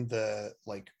in the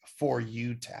For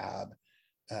You tab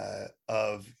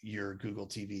of your Google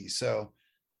TV. So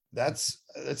that's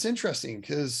interesting,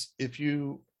 because if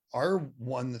you are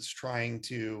one that's trying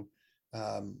to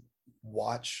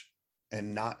watch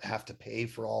and not have to pay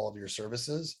for all of your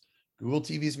services, Google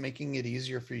TV is making it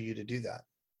easier for you to do that.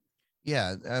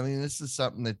 Yeah, I mean, this is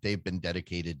something that they've been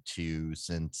dedicated to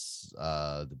since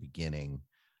the beginning.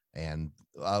 And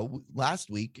last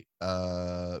week,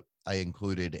 I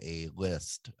included a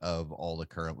list of all the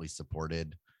currently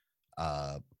supported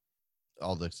apps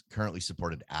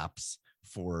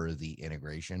for the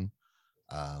integration.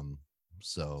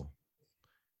 So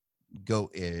go,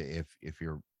 if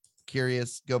you're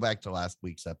curious, go back to last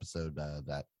week's episode.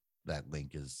 That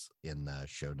link is in the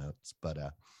show notes. But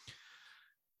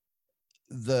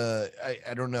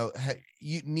I don't know,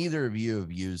 neither of you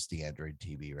have used the Android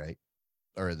TV, right?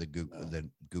 Or the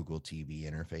Google TV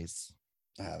interface?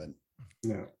 I haven't.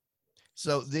 No.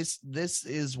 So this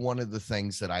is one of the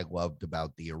things that I loved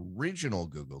about the original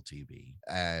Google TV,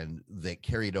 and that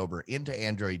carried over into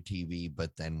Android TV,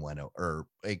 but then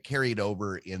it carried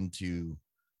over into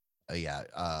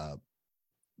the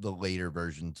later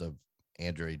versions of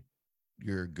Android,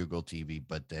 your Google TV,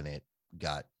 but then it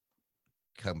got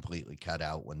completely cut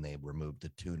out when they removed the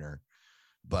tuner,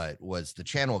 but was the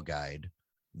channel guide.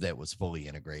 that was fully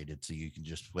integrated. So you can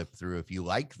just flip through if you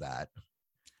like that.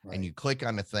 Right. And you click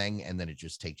on a thing and then it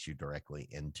just takes you directly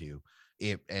into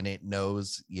it. And it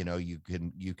knows, you know, you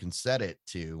can set it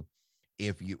to,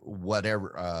 if you,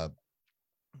 whatever,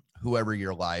 whoever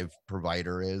your live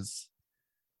provider is,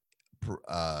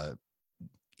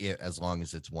 as long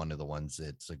as it's one of the ones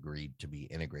that's agreed to be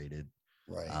integrated.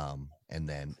 Right. And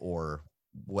then, or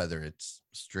whether it's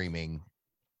streaming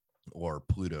or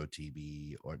Pluto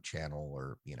TV or channel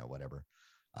or, you know, whatever,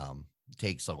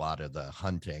 takes a lot of the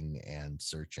hunting and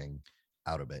searching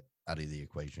out of the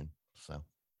equation. So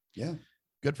yeah,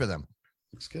 good for them.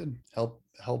 looks good. Help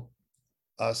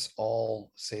us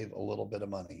all save a little bit of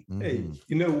money. Hey,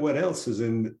 you know what else is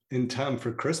in time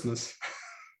for Christmas?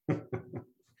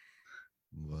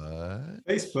 What?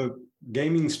 Facebook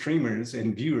gaming streamers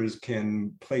and viewers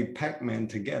can play Pac-Man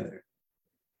together.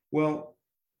 Well,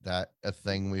 That a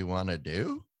thing we want to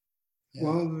do? Yeah.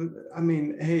 Well, I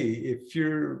mean, hey,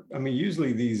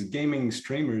 usually these gaming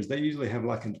streamers, they usually have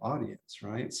like an audience,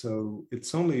 right? So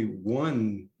it's only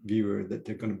one viewer that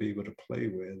they're going to be able to play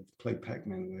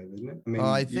Pac-Man with, isn't it? I mean,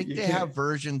 I think they have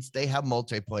versions. They have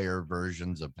multiplayer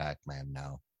versions of Pac-Man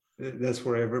now. That's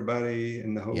where everybody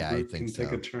in the whole group I think can take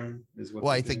so. a turn. Well,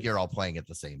 I think you're all playing at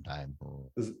the same time.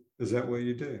 Is that what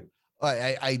you do?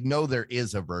 I know there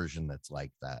is a version that's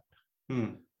like that. Hmm.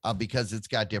 Because it's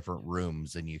got different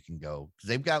rooms and you can go, because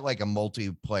they've got like a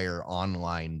multiplayer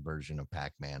online version of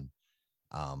Pac-Man.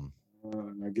 I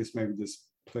guess maybe this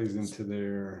plays into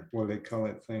their, what do they call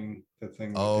it thing? The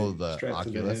thing. The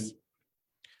Oculus.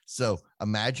 So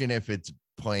imagine if it's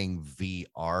playing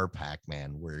VR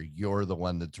Pac-Man where you're the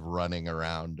one that's running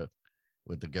around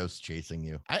with the ghost chasing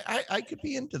you. I could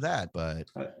be into that, but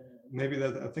maybe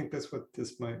I think that's what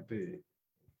this might be.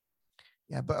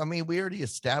 Yeah, but I mean, we already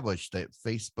established that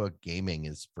Facebook gaming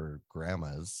is for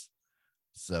grandmas.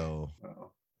 So,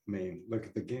 well, I mean, look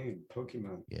at the game,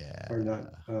 Pokemon. Yeah. Or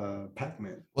not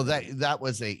Pac-Man. Well, that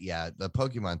was the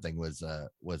Pokemon thing was a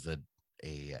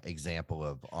example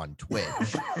of, on Twitch,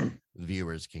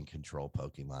 viewers can control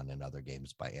Pokemon in other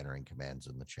games by entering commands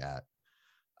in the chat.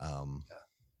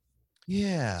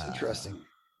 Yeah. It's interesting.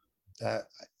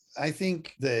 I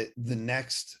think that the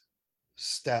next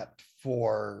step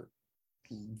for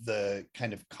the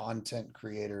kind of content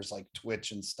creators like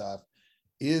Twitch and stuff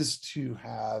is to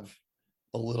have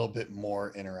a little bit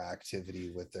more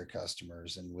interactivity with their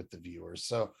customers and with the viewers.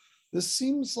 So this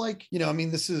seems like, you know, I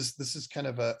mean, this is kind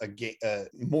of a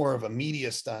more of a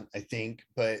media stunt, I think,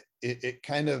 but it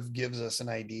kind of gives us an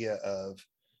idea of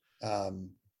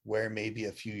where maybe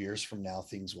a few years from now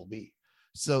things will be.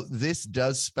 So this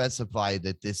does specify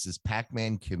that this is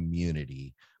Pac-Man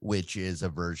Community, which is a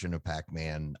version of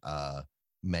Pac-Man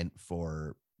meant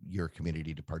for your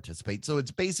community to participate. So it's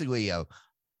basically a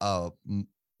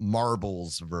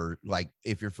marbles like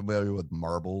if you're familiar with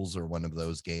marbles or one of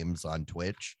those games on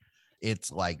Twitch,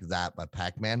 it's like that, but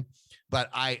Pac-Man. But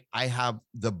I have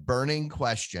the burning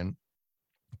question,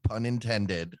 pun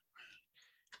intended,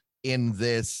 in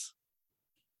this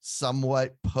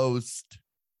somewhat post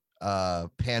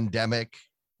pandemic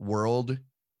world,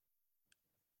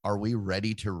 are we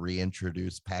ready to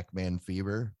reintroduce Pac-Man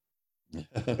fever?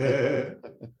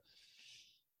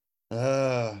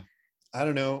 I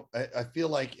don't know. I feel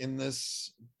like in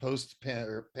this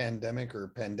post-pandemic or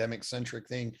pandemic-centric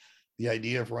thing, the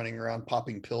idea of running around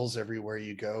popping pills everywhere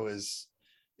you go is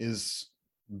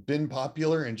been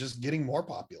popular and just getting more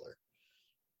popular.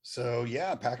 So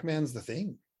yeah, Pac-Man's the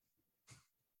thing.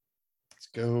 Let's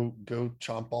go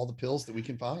chomp all the pills that we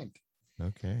can find.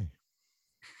 Okay.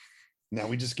 Now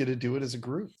we just get to do it as a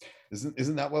group.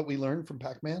 Isn't that what we learned from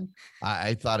Pac-Man?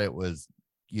 I thought it was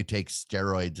you take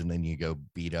steroids and then you go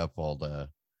beat up all the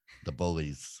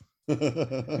bullies.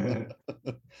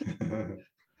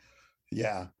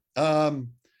 Yeah.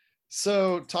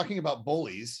 So talking about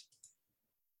bullies,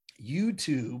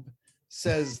 YouTube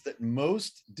says that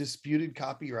most disputed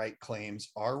copyright claims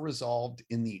are resolved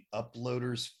in the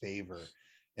uploader's favor,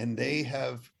 and they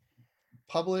have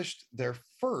published their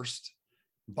first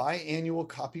biannual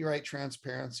copyright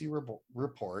transparency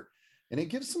report, and it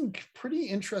gives some pretty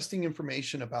interesting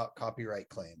information about copyright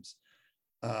claims.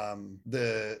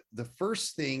 The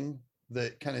first thing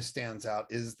that kind of stands out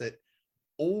is that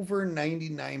over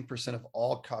 99% of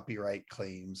all copyright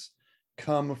claims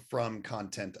come from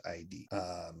Content ID.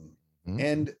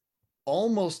 And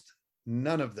almost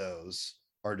none of those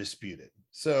are disputed.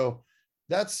 So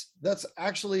that's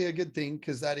actually a good thing,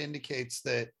 because that indicates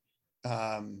that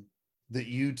that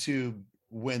YouTube,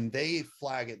 when they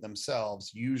flag it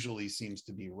themselves, usually seems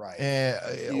to be right.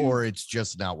 Or it's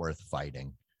just not worth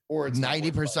fighting. or it's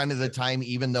 90% of the time,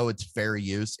 even though it's fair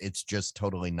use, it's just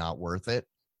totally not worth it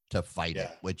to fight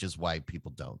it, which is why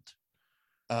people don't.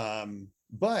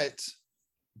 But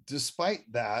despite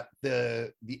that,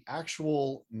 the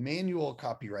actual manual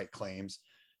copyright claims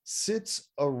sits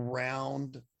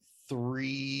around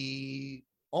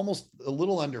almost a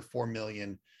little under 4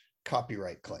 million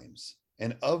copyright claims.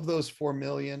 And of those 4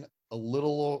 million, a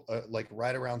little like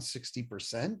right around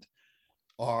 60%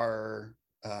 are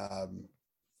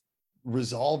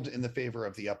resolved in the favor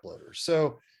of the uploader.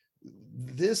 So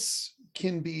this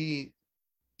can be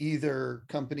either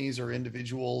companies or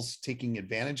individuals taking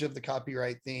advantage of the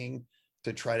copyright thing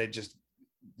to try to just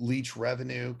leech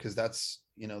revenue, because that's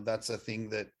a thing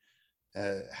that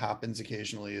happens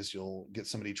occasionally, is you'll get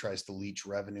somebody tries to leech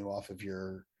revenue off of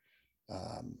your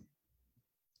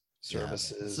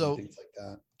services and things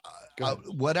like that.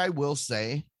 What I will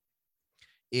say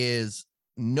is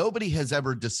nobody has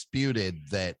ever disputed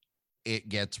that it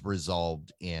gets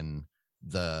resolved in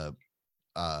the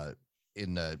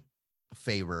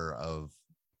favor of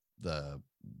the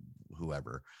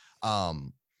whoever,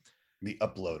 the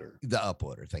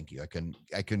uploader. Thank you. I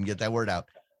couldn't get that word out.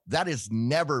 That has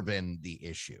never been the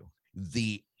issue.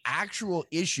 The actual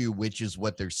issue, which is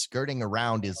what they're skirting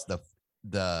around, is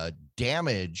the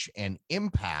damage and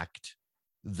impact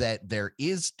that there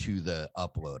is to the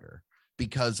uploader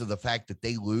because of the fact that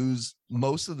they lose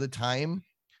most of the time.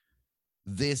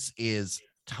 This is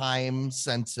time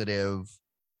sensitive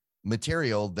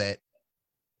material that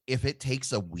if it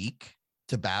takes a week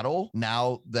to battle,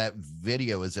 now that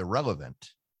video is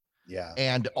irrelevant. Yeah.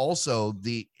 And also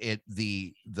the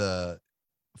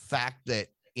fact that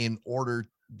in order,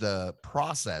 the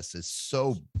process is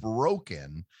so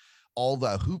broken, all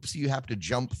the hoops you have to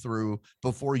jump through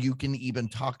before you can even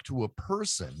talk to a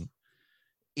person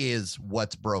is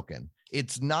what's broken.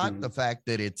 It's not the fact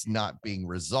that it's not being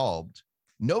resolved.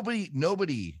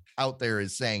 Nobody out there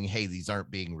is saying, hey, these aren't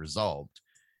being resolved.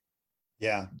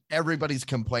 Yeah. Everybody's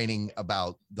complaining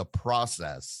about the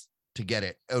process to get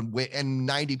it. And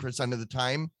 90% of the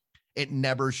time, it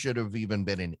never should have even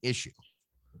been an issue.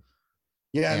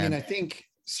 Yeah. I mean, I think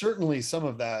certainly some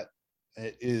of that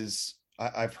is,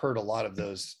 I've heard a lot of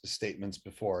those statements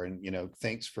before, and,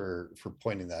 thanks for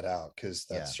pointing that out, because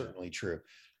that's certainly true.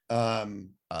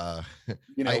 When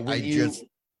you're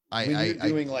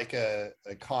doing like a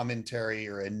commentary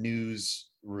or a news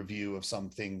review of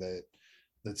something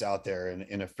that's out there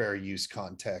in a fair use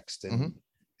context,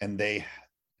 and they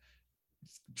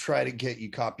try to get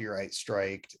you copyright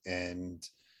striked and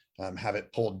have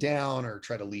it pulled down or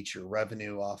try to leech your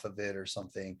revenue off of it or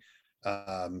something,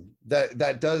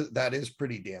 that is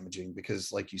pretty damaging,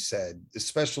 because like you said,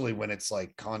 especially when it's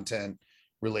like content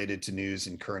related to news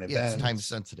and current events, it's time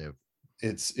sensitive.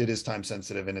 It is time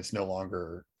sensitive, and it's no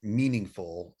longer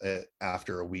meaningful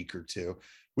after a week or two,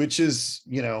 which is,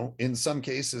 in some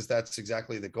cases, that's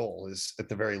exactly the goal, is at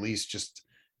the very least, just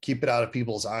keep it out of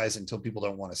people's eyes until people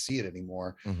don't want to see it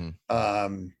anymore.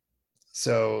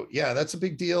 So yeah, that's a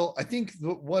big deal. I think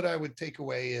what I would take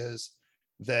away is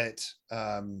that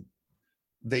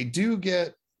they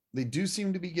do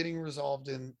seem to be getting resolved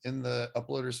in the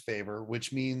uploader's favor,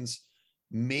 which means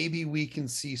maybe we can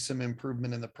see some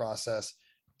improvement in the process.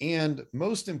 And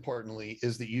most importantly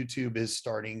is that YouTube is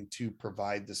starting to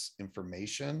provide this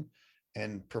information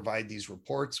and provide these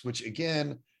reports, which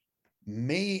again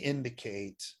may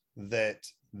indicate that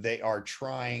they are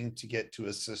trying to get to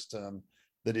a system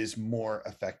that is more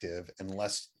effective and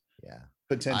less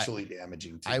potentially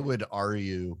damaging to, I would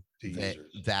argue that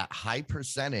users. That high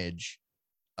percentage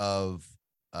of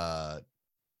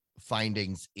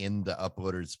findings in the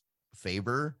uploader's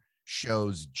favor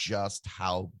shows just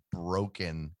how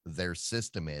broken their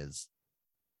system is,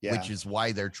 which is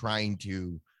why they're trying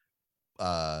to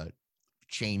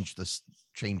change the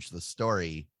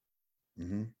story.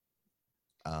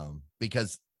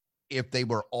 Because if they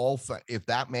were if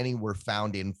that many were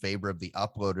found in favor of the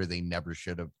uploader, they never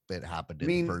should have happened in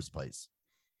the first place.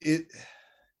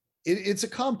 It's a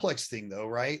complex thing though,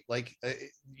 right? Like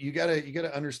you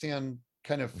gotta understand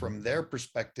kind of from their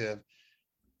perspective,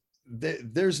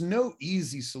 there's no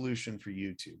easy solution for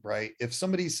YouTube, right? If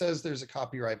somebody says there's a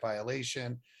copyright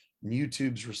violation,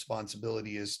 YouTube's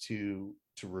responsibility is to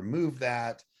remove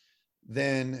that,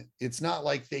 then it's not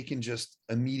like they can just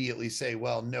immediately say,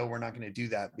 well, no, we're not going to do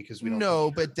that because we don't.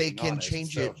 No, but they can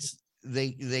change it.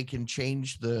 They can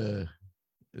change the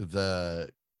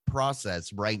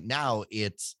process. Right now,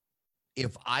 it's,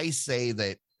 if I say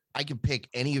that I can pick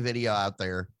any video out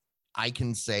there, I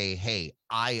can say, hey,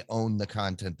 I own the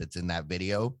content that's in that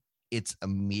video. It's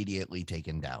immediately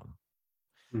taken down.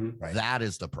 Right. That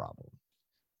is the problem.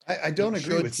 I don't It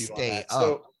agree should with you on stay that.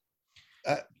 up.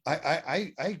 So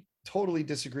I totally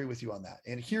disagree with you on that.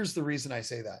 And here's the reason I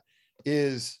say that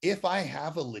is if I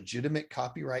have a legitimate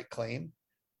copyright claim,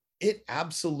 it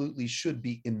absolutely should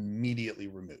be immediately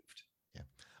removed. Yeah.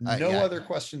 No Yeah. other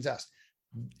questions asked.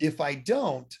 If I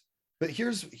don't, but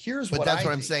here's But what that's I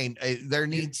what I'm think. saying. There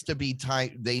needs to be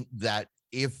time. That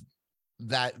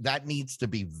needs to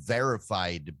be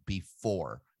verified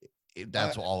before.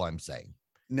 That's all I'm saying.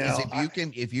 Is Now,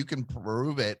 if you can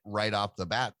prove it right off the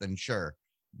bat, then sure.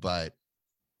 But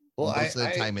well, most of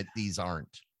the time, these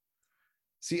aren't.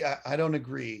 See, I don't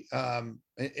agree. And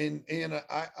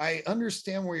I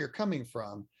understand where you're coming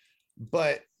from,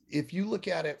 but if you look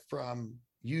at it from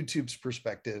YouTube's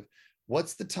perspective,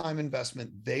 what's the time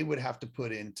investment they would have to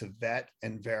put in to vet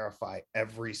and verify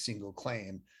every single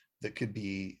claim that could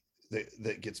be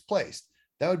that gets placed?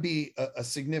 That would be a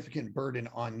significant burden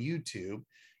on YouTube.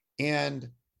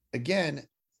 And again,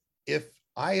 if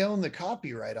I own the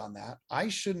copyright on that, I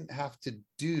shouldn't have to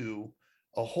do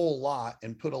a whole lot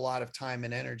and put a lot of time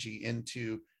and energy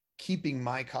into keeping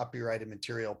my copyrighted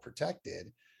material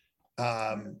protected.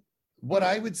 What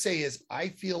I would say is I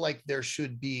feel like there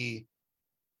should be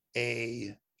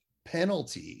a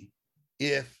penalty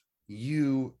if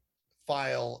you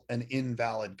file an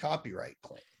invalid copyright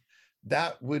claim.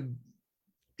 That would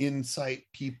incite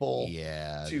people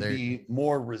to be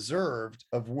more reserved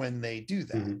of when they do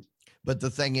that. Mm-hmm. But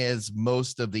the thing is,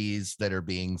 most of these that are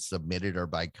being submitted are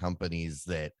by companies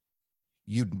that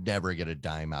you'd never get a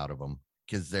dime out of them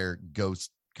because they're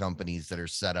ghost companies that are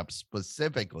set up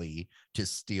specifically to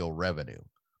steal revenue.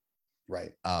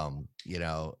 Right. You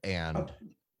know, and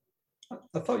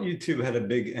I thought YouTube had a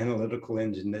big analytical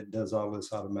engine that does all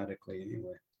this automatically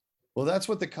anyway. Well, that's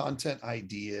what the content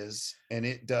ID is, and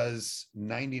it does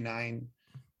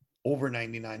over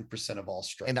 99% of all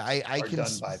strikes. And I can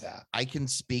done by that. I can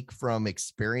speak from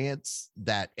experience.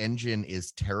 That engine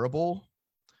is terrible.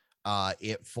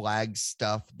 It flags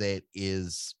stuff that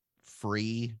is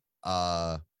free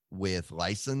with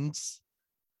license,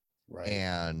 right?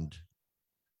 And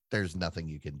there's nothing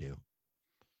you can do.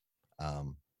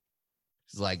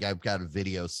 It's like I've got a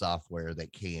video software that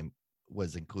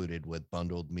was included with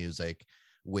bundled music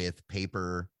with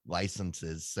paper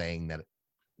licenses saying that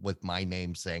with my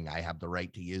name saying I have the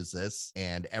right to use this.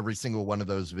 And every single one of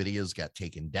those videos got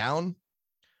taken down.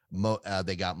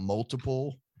 They got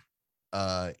multiple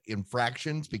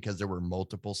infractions because there were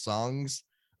multiple songs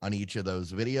on each of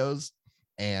those videos.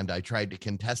 And I tried to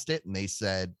contest it and they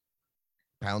said,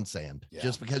 pound sand. Yeah.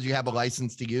 Just because you have a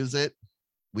license to use it,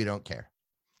 we don't care.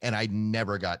 And I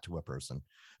never got to a person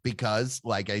because,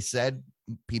 like I said,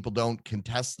 people don't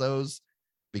contest those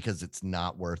because it's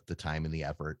not worth the time and the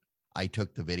effort. I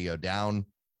took the video down.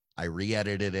 I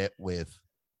re-edited it with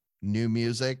new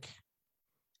music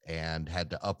and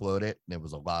had to upload it. And it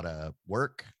was a lot of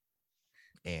work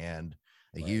and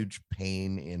a huge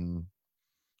pain in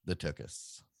the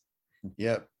tuchus.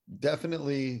 Yep.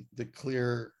 Definitely the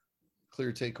clear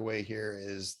takeaway here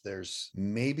is they're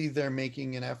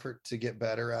making an effort to get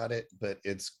better at it, but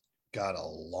it's got a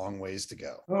long ways to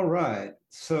go. All right.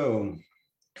 So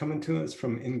coming to us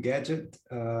from Engadget,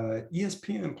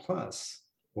 ESPN Plus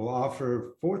will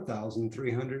offer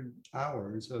 4,300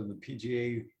 hours of the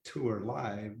PGA Tour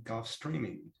live golf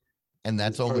streaming. And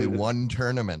that's only one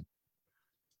tournament.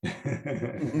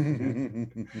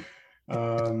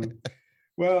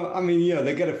 Well, I mean, yeah,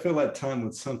 they got to fill that time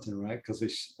with something, right? Because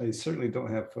they certainly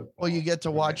don't have football. Well, you get to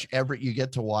watch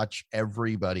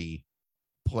everybody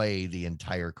play the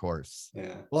entire course.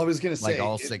 Yeah. Well, I was going to say like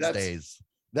all 6 days.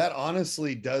 That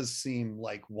honestly does seem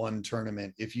like one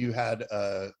tournament if you had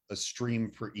a stream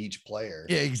for each player.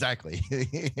 Yeah, exactly.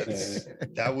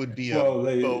 That would be a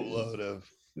boatload of.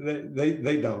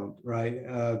 They don't, right?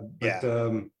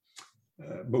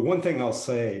 But one thing I'll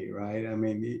say, right? I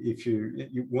mean, if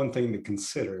one thing to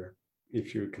consider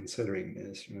if you're considering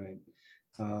this, right?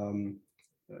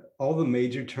 All the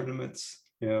major tournaments,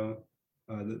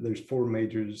 there's 4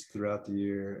 majors throughout the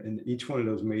year, and each one of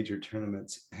those major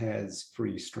tournaments has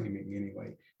free streaming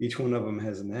anyway. Each one of them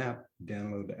has an app.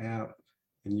 Download the app,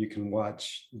 and you can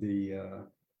watch the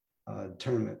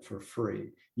tournament for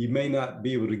free. You may not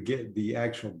be able to get the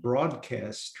actual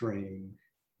broadcast stream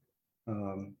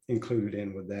included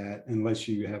in with that unless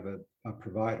you have a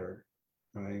provider,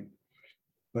 right?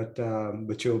 But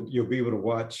you'll be able to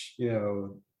watch.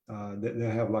 They'll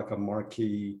have like a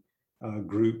marquee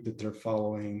group that they're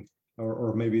following,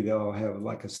 or maybe they'll have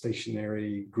like a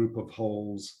stationary group of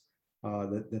holes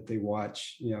that they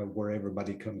watch, where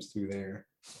everybody comes through there,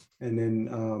 and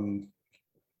then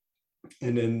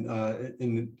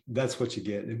that's what you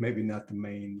get, and maybe not the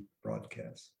main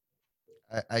broadcast.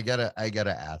 I gotta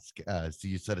ask. So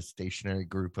you said a stationary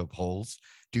group of holes.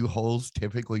 Do holes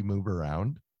typically move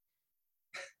around?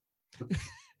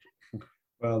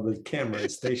 Well, the camera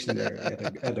is stationary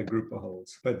at a group of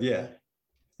holes, but yeah,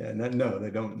 no, they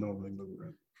don't normally move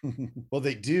around. Well,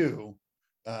 they do.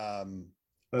 At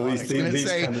least these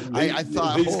say, kind of I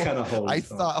thought these kind of holes. I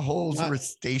thought holes Not- were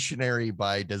stationary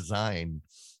by design.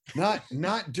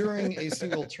 not during a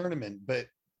single tournament, but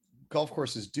golf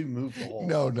courses do move the hole.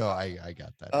 No, I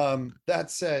got that.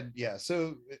 That said, yeah.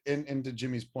 So, and to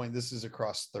Jimmy's point, this is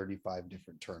across 35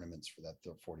 different tournaments for that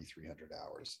 4,300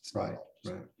 hours. It's not all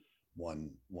just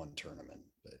one tournament,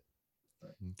 but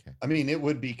Okay. I mean, it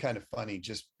would be kind of funny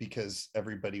just because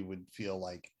everybody would feel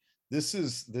like this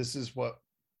is what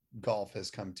golf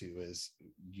has come to, is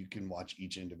you can watch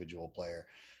each individual player,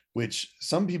 which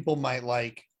some people might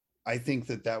like. I think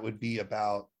that would be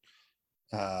about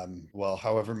well,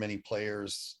 however many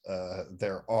players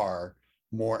there are,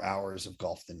 more hours of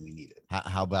golf than we needed.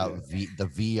 How about the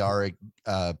VR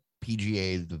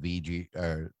PGA, the VG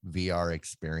or VR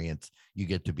experience? You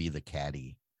get to be the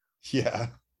caddy. Yeah,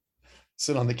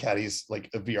 sit on the caddy's, like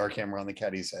a VR camera on the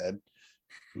caddy's head.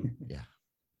 Yeah,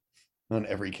 on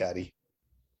every caddy.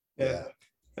 Yeah.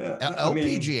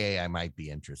 LPGA, I might be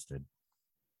interested.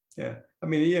 Yeah, I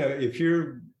mean, yeah, if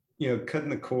you're cutting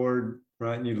the cord,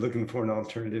 right, and you're looking for an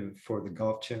alternative for the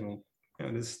Golf Channel,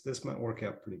 this might work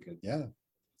out pretty good. Yeah.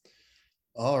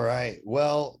 All right.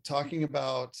 Well, talking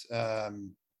about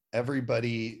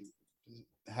everybody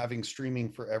having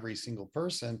streaming for every single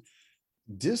person,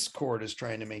 Discord is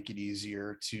trying to make it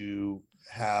easier to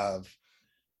have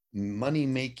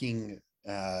money-making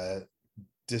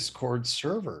Discord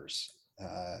servers.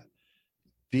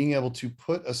 Being able to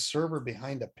put a server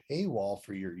behind a paywall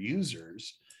for your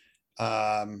users.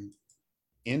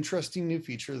 Interesting new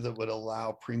feature that would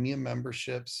allow premium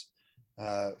memberships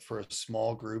for a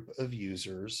small group of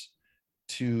users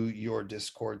to your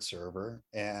Discord server.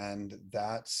 And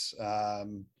that's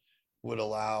would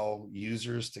allow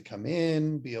users to come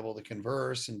in, be able to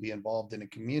converse and be involved in a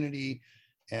community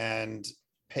and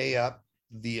pay up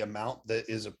the amount that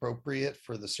is appropriate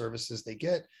for the services they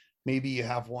get. Maybe you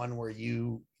have one where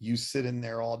you sit in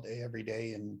there all day, every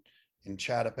day and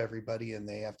chat up everybody, and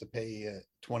they have to pay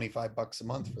 $25 a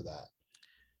month for that.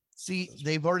 See,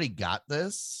 they've already got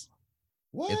this.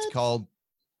 What? It's called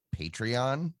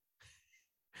Patreon.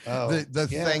 Oh, the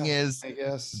thing is, I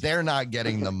guess they're not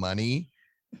getting the money.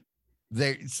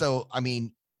 So I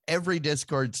mean, every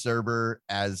Discord server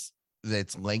as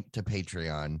that's linked to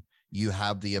Patreon, you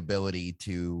have the ability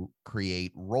to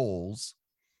create roles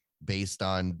based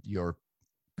on your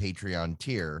Patreon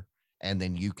tier. And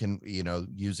then you can,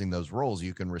 using those roles,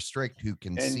 you can restrict who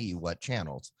can see what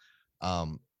channels. I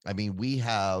mean, we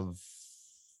have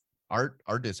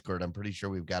our Discord. I'm pretty sure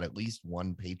we've got at least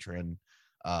one patron.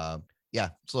 Yeah.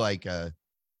 So like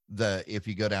if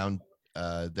you go down,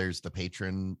 there's the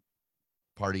patron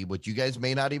party, which you guys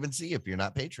may not even see if you're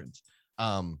not patrons.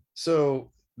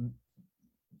 So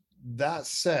that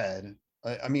said,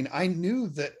 I mean, I knew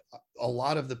that a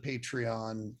lot of the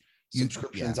Patreon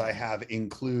subscriptions I have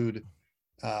include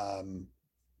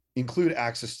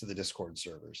access to the Discord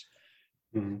servers.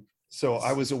 Mm-hmm. So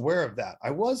I was aware of that.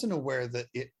 I wasn't aware that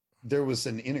there was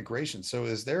an integration. So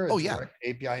is there a direct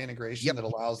API integration that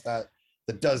allows that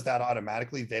does that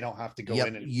automatically? They don't have to go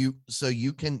in and you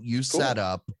can cool. Set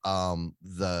up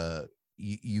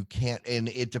you can't, and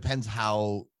it depends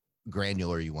how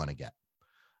granular you want to get.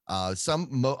 A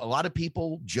lot of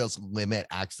people just limit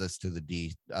access to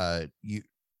the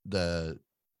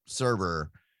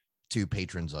server to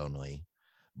patrons only.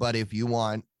 But if you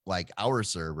want, like our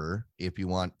server, if you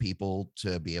want people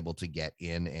to be able to get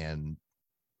in and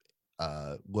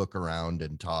look around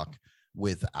and talk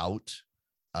without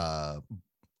but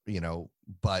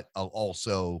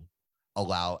also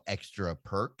allow extra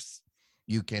perks,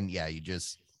 you can you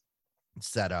just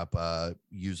set up a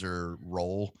user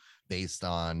role based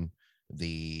on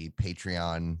the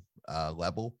Patreon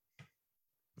level,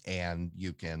 and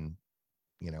you can,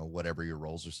 whatever your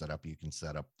roles are set up, you can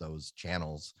set up those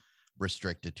channels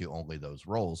restricted to only those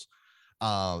roles.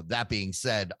 That being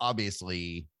said,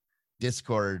 obviously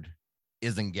Discord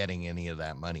isn't getting any of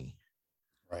that money,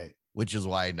 right? Which is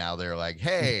why now they're like,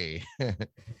 hey,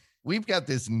 we've got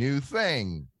this new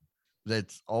thing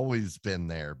that's always been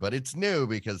there, but it's new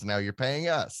because now you're paying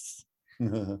us.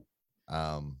 I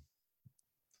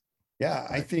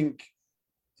think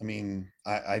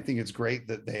it's great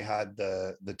that they had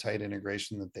the tight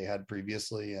integration that they had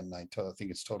previously, and I think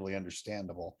it's totally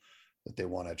understandable that they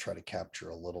want to try to capture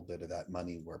a little bit of that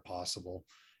money where possible.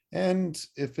 And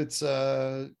if it's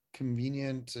a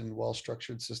convenient and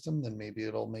well-structured system, then maybe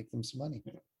it'll make them some money.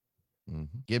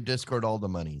 Give Discord all the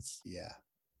monies. Yeah.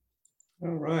 All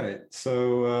right.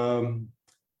 So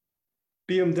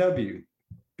BMW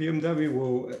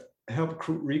will help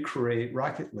recreate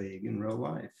Rocket League in real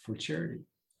life for charity.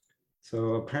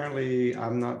 So apparently,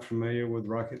 I'm not familiar with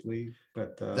Rocket League,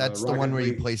 but that's the one where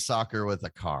you play soccer with a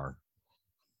car.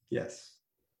 Yes.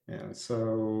 Yeah.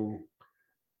 So,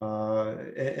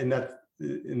 and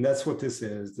that's what this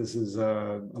is. This is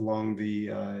along the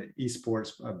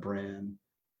esports brand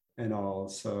and all.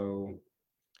 So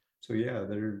yeah,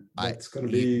 that's going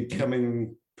to be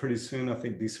coming pretty soon. I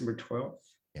think December 12th.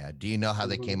 Yeah. Do you know how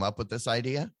they came up with this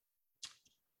idea?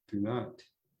 Do not.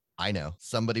 I know.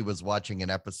 Somebody was watching an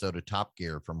episode of Top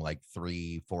Gear from like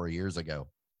 3-4 years ago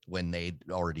when they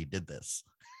already did this.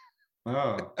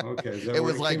 Oh, okay. It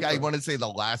was like, I want to say the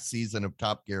last season of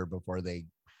Top Gear before they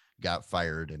got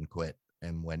fired and quit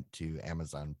and went to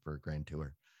Amazon for Grand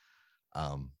Tour.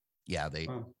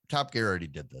 Top Gear already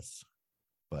did this.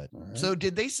 But so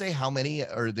did they say how many?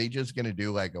 Are they just going to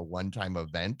do like a one-time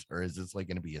event, or is this like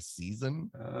going to be a season?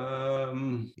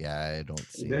 Yeah, I don't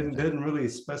see it. Doesn't really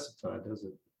specify, does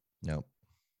it? No.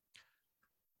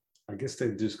 I guess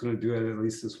they're just going to do it at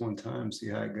least this one time, see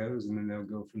how it goes, and then they'll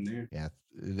go from there. Yeah,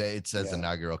 it says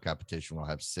inaugural competition will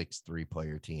have 6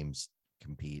 3-player teams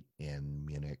compete in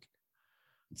Munich.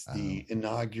 It's the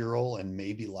inaugural and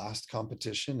maybe last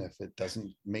competition if it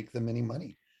doesn't make them any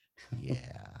money.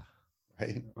 Yeah.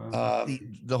 Right.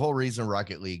 The whole reason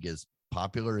Rocket League is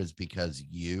popular is because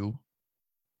you,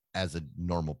 as a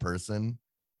normal person,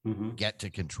 get to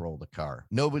control the car.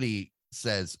 Nobody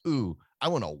says, "Ooh, I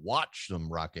want to watch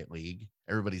some Rocket League."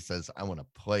 Everybody says, "I want to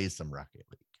play some Rocket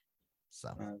League."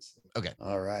 So, okay.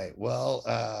 All right. Well,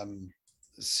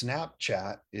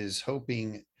 Snapchat is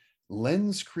hoping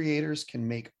lens creators can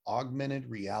make augmented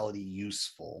reality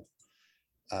useful.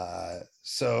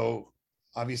 So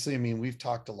obviously, I mean, we've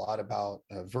talked a lot about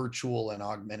virtual and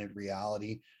augmented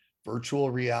reality. Virtual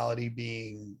reality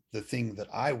being the thing that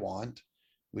I want,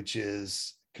 which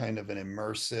is kind of an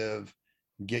immersive,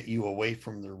 get you away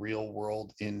from the real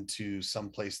world into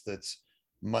someplace that's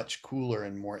much cooler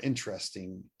and more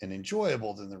interesting and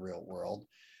enjoyable than the real world.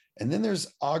 And then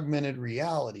there's augmented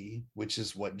reality, which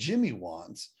is what Jimmy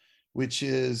wants, which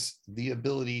is the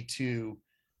ability to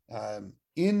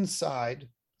inside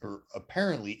or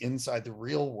apparently inside the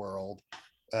real world,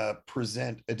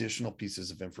 present additional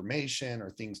pieces of information or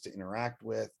things to interact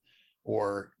with,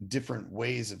 or different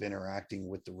ways of interacting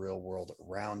with the real world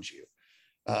around you.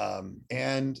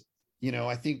 And, you know,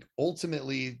 I think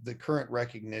ultimately the current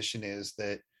recognition is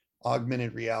that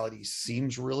augmented reality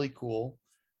seems really cool,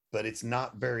 but it's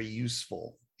not very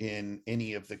useful in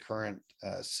any of the current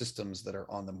systems that are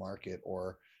on the market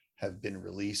or have been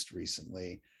released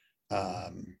recently,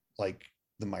 like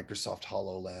the Microsoft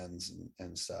HoloLens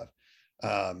and stuff.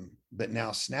 But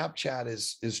now Snapchat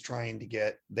is trying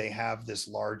to they have this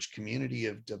large community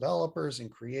of developers and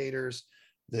creators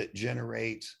that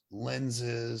generate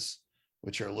lenses,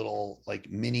 which are little like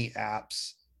mini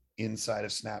apps inside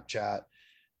of Snapchat.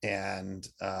 And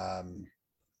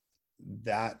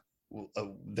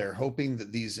they're hoping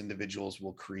that these individuals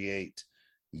will create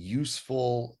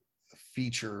useful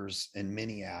features and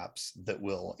mini apps that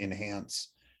will enhance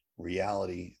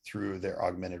reality through their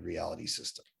augmented reality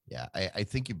system. Yeah, I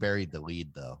think you buried the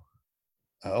lead though.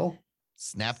 Oh,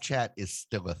 Snapchat is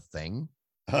still a thing.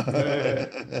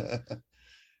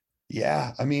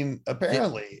 Yeah, I mean,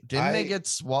 apparently didn't they get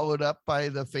swallowed up by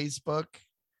the Facebook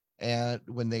and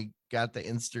when they got the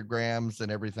Instagrams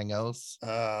and everything else?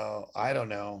 I don't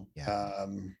know. Yeah.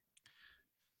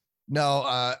 No,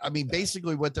 I mean,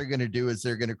 basically what they're going to do is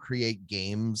they're going to create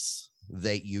games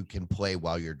that you can play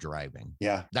while you're driving.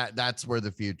 Yeah. That's where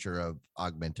the future of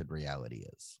augmented reality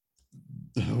is.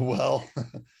 Well,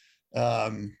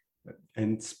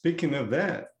 and speaking of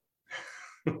that,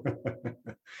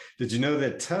 did you know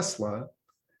that Tesla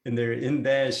and their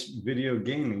in-dash video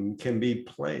gaming can be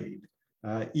played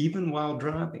even while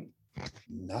driving?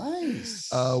 Nice.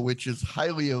 Which is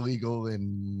highly illegal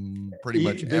in pretty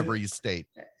much every state.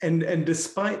 And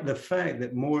despite the fact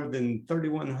that more than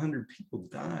 3,100 people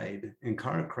died in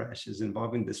car crashes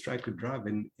involving distracted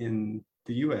driving in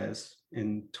the US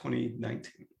in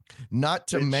 2019. Not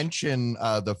to mention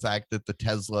the fact that the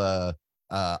Tesla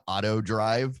auto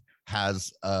drive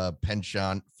has a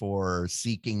penchant for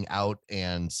seeking out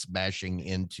and smashing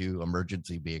into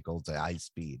emergency vehicles at high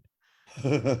speed.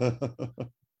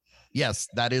 Yes,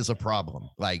 that is a problem.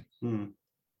 Like,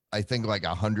 I think like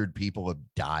 100 people have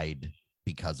died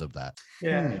because of that.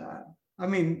 Yeah, I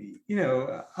mean,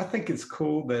 I think it's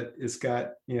cool that it's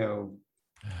got,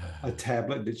 a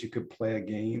tablet that you could play a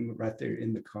game right there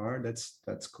in the car.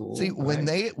 That's cool. See, when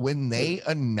right? they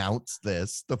announced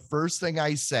this, the first thing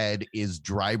I said is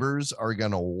drivers are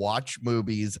gonna watch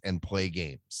movies and play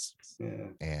games. Yeah.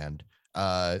 And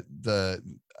I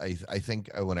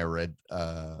think when I read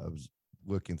I was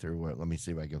looking through let me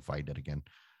see if I can find it again.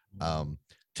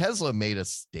 Tesla made a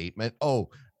statement.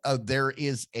 There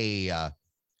is a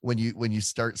when you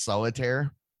start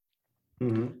solitaire,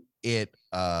 it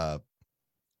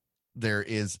there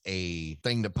is a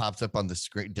thing that pops up on the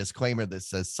screen disclaimer that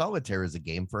says solitaire is a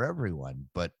game for everyone,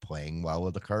 but playing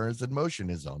while the car is in motion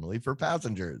is only for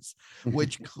passengers,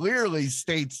 which clearly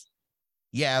states,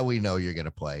 yeah, we know you're going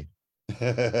to play,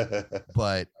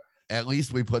 but at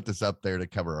least we put this up there to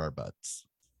cover our butts.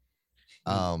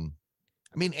 I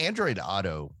mean, Android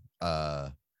Auto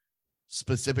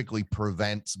specifically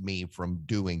prevents me from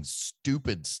doing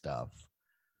stupid stuff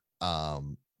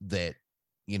that,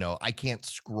 I can't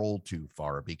scroll too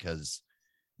far because,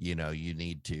 you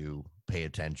need to pay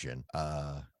attention.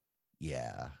 I mean,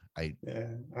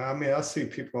 I see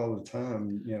people all the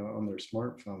time, on their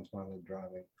smartphones while they're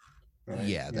driving. Right?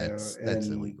 Yeah, that's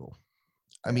illegal.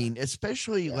 I mean,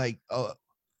 especially like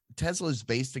Tesla's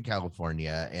based in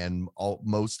California, and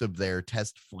most of their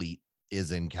test fleet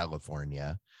is in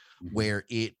California, where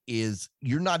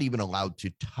you're not even allowed to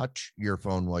touch your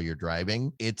phone while you're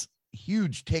driving. It's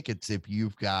huge tickets if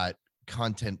you've got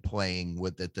content playing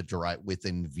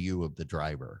within view of the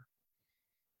driver.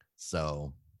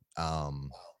 So,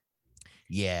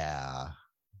 yeah,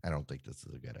 I don't think this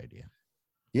is a good idea.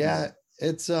 Yeah,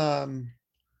 it's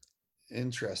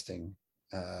interesting.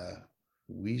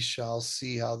 We shall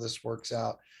see how this works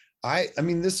out. I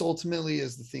mean, this ultimately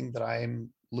is the thing that I'm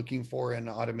looking for in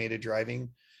automated driving,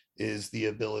 is the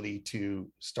ability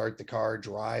to start the car,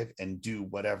 drive, and do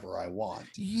whatever I want.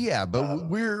 Yeah, but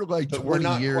we're like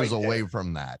 20 years away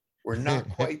from that. We're not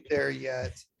quite there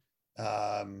yet.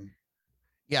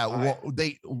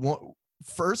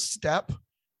 First step,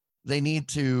 they need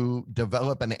to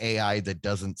develop an AI that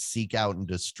doesn't seek out and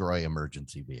destroy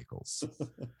emergency vehicles.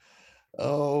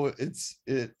 According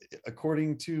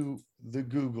to the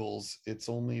Googles, it's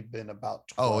only been about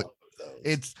 12 of those.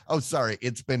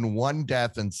 It's been 1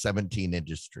 death and 17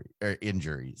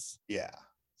 injuries. Yeah.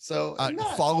 So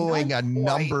following a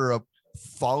number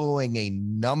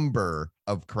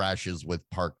of crashes with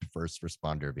parked first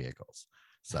responder vehicles.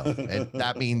 So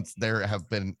that means there have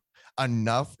been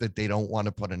enough that they don't want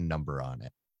to put a number on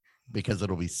it because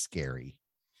it'll be scary.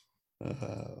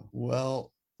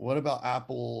 Well, what about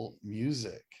Apple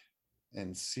Music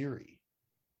and Siri?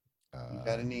 You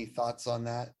got any thoughts on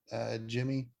that,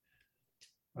 Jimmy?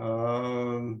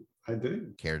 I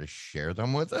do. Care to share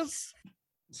them with us?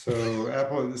 So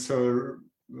Apple, sorry,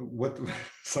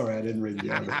 I didn't read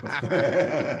the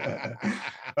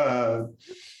article.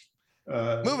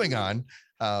 Moving on.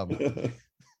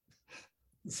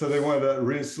 So they wanted to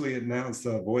recently announce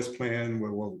a voice plan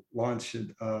where we'll launch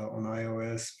it on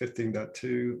iOS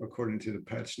 15.2, according to the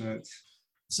patch notes.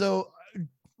 So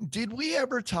did we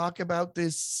ever talk about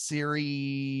this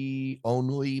Siri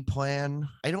only plan?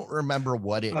 I don't remember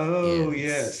what it is. Oh,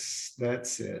 yes,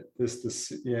 that's it.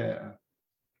 Yeah.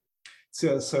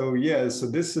 So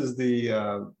this is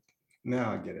the,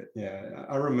 now I get it. Yeah,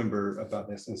 I remember about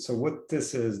this. And so what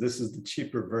this is the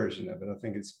cheaper version of it. I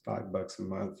think it's $5 a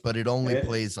month. But it only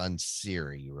plays on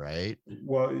Siri, right?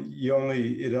 Well,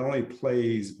 it only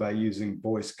plays by using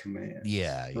voice commands.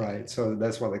 Yeah. Right. So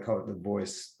that's why they call it the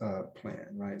voice plan,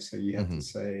 right? So you have to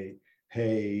say,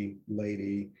 "Hey,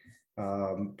 lady,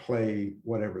 play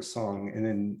whatever song," and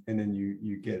then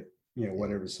you get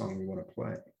whatever song you want to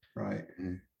play, right?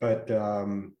 But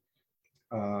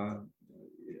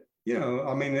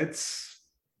I mean,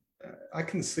 I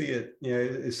can see it.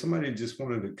 If somebody just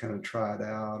wanted to kind of try it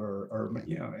out, or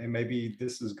and maybe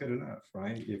this is good enough,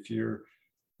 right? If you're,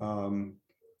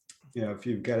 if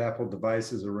you've got Apple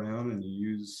devices around and you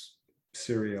use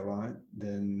Siri a lot,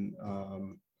 then I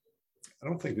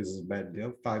don't think this is a bad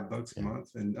deal. $5 a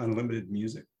month and unlimited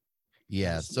music.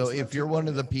 Yeah. So if you're one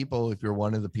of the people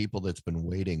that's been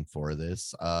waiting for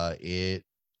this, it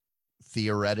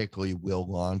theoretically will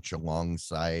launch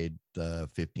alongside the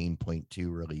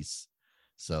 15.2 release.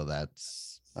 So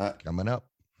that's coming up.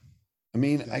 I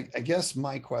mean, I guess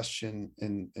my question,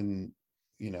 and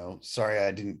sorry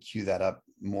I didn't cue that up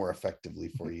more effectively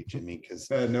for you, Jimmy, because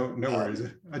no worries.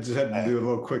 I just had to do a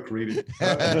little quick reading.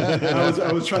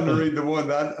 I was trying to read the one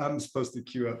that I'm supposed to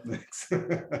cue up next.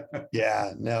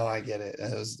 Yeah, no, I get it.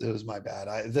 It was my bad.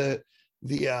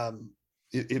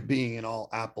 It being an all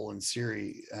Apple and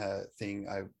Siri thing,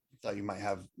 I thought you might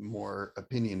have more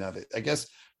opinion of it. I guess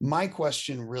my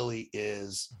question really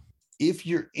is, if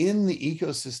you're in the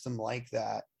ecosystem like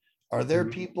that, are there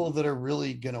people that are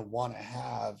really going to want to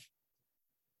have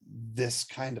this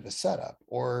kind of a setup,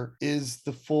 or is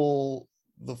the full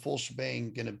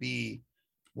shebang going to be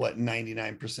what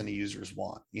 99% of users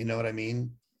want? You know what I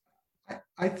mean?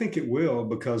 I think it will,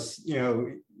 because, you know,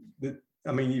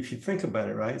 I mean, if you think about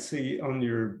it, right? See,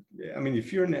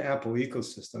 if you're in the Apple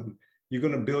ecosystem, you're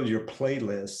going to build your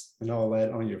playlist and all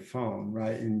that on your phone,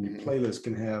 right? And your playlist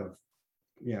can have,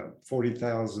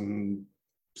 40,000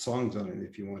 songs on it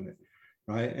if you want it,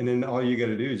 right? And then all you got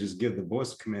to do is just give the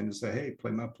voice command and say, hey, play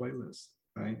my playlist,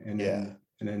 right? And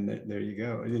then there you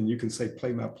go. And then you can say,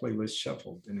 play my playlist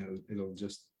shuffled, and it'll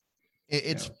just.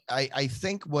 I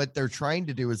think what they're trying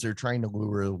to do is they're trying to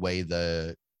lure away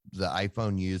the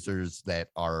iPhone users that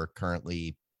are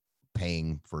currently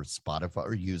paying for Spotify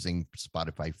or using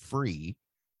Spotify free,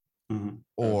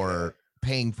 or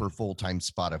paying for full-time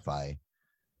Spotify.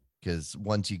 Because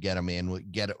once you get them in,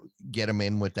 get them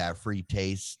in with that free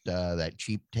taste, that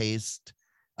cheap taste,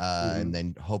 and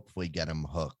then hopefully get them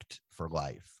hooked for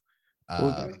life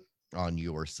on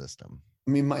your system.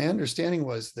 I mean, my understanding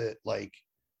was that like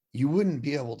you wouldn't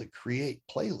be able to create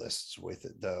playlists with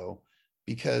it though,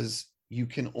 because you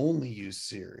can only use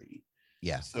Siri.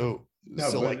 Yeah. So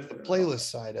like the playlist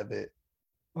side of it.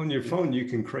 On your phone, you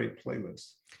can create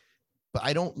playlists. But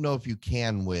I don't know if you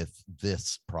can with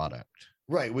this product.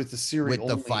 Right, with the Siri, with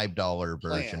the $5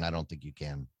 version, plan. I don't think you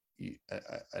can.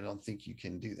 I don't think you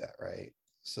can do that, right?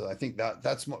 So I think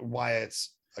that's why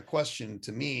it's a question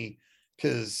to me,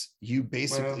 because you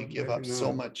basically give up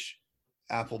so much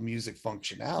Apple Music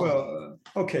functionality. Well,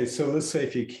 okay, so let's say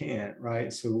if you can't,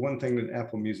 right? So one thing that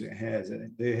Apple Music has,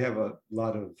 they have a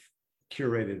lot of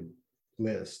curated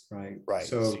lists, right? Right.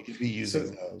 So you could be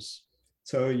using those.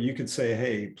 So you could say,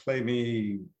 hey, play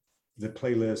me the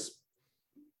playlist,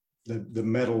 the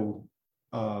metal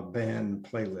band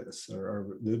playlist,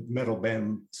 or the metal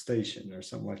band station or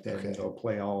something like that. And it'll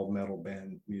play all metal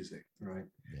band music, right?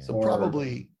 Yeah. So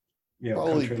probably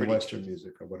country and Western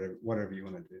music, or whatever you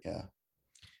want to do. Yeah.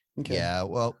 Okay. Yeah.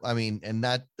 Well, I mean, and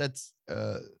that's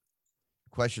a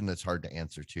question that's hard to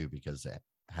answer too, because it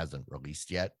hasn't released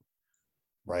yet.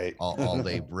 Right. All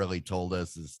they've really told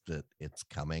us is that it's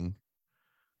coming.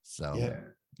 So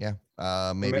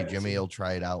maybe Jimmy will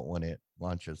try it out when it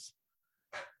launches.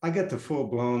 I got the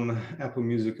full-blown Apple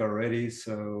Music already,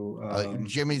 so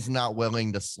Jimmy's not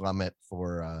willing to slum it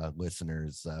for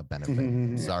listeners'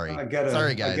 benefit. Sorry,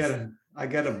 sorry guys. I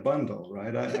got a bundle,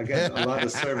 right? I got a lot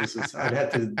of services. I'd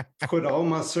have to quit all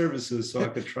my services so I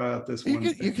could try out this one.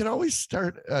 You can always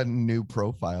start a new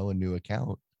profile, a new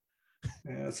account.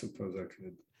 Yeah, I suppose I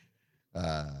could.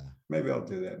 Maybe I'll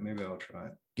do that. Maybe I'll try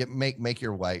it. Make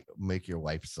your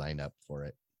wife sign up for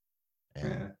it,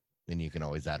 and then you can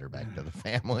always add her back to the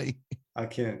family. I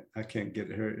can't get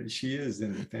her. She is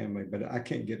in the family, but I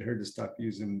can't get her to stop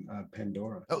using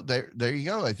Pandora. Oh, there you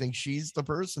go. I think she's the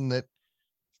person that,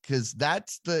 because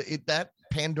that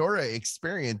Pandora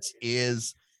experience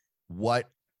is what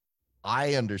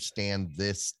I understand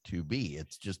this to be.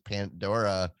 It's just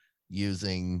Pandora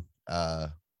using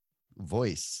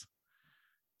voice.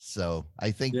 So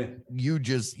I think you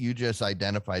just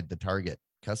identified the target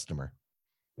customer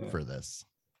for this.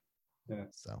 Yeah.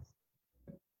 So,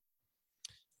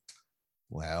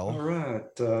 well, all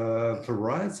right.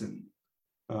 Verizon.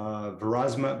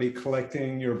 Verizon might be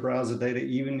collecting your browser data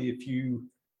even if you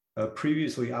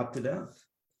previously opted out.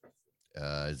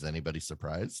 Is anybody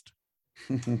surprised?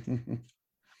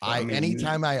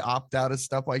 Anytime I opt out of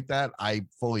stuff like that, I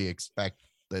fully expect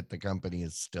that the company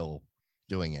is still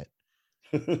doing it.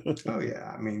 Oh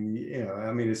yeah,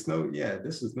 it's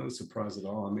this is no surprise at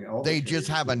all. I mean, they just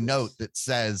have a note that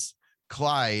says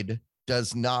Clyde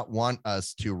does not want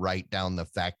us to write down the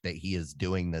fact that he is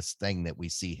doing this thing that we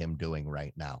see him doing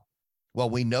right now. Well,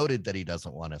 we noted that he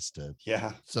doesn't want us to.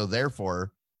 Yeah. So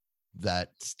therefore,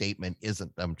 that statement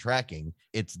isn't them tracking.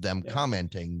 It's them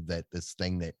commenting that this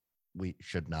thing that we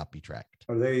should not be tracked.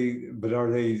 Are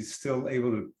they still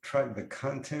able to track the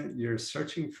content you're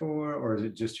searching for, or is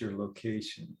it just your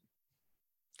location?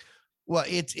 Well,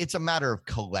 it's a matter of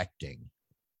collecting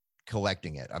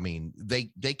it. I mean,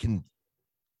 they can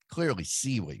clearly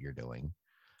see what you're doing.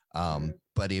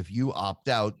 But if you opt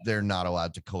out, they're not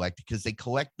allowed to collect, because they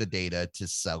collect the data to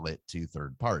sell it to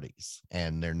third parties,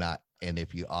 and they're not. And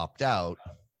if you opt out,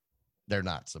 they're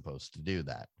not supposed to do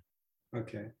that.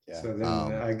 Okay. Yeah. So then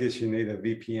I guess you need a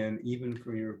VPN even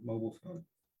for your mobile phone.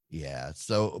 Yeah.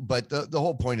 So, but the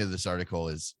whole point of this article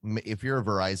is, if you're a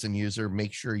Verizon user,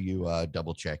 make sure you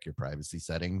double check your privacy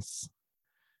settings,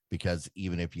 because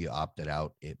even if you opted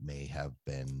out, it may have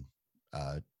been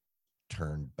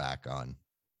turned back on.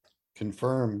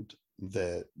 Confirmed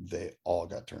that they all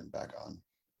got turned back on.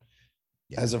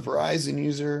 Yeah. As a Verizon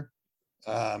user,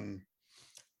 I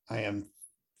am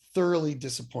thoroughly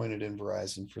disappointed in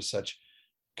Verizon for such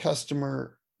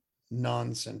customer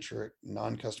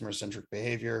non-customer centric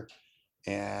behavior.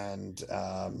 And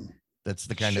that's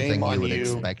the kind of thing you would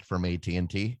expect from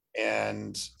AT&T.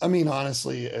 And I mean,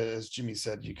 honestly, as Jimmy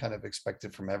said, you kind of expect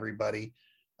it from everybody.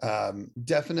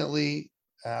 Definitely,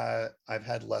 I've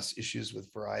had less issues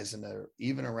with Verizon,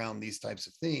 even around these types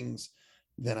of things,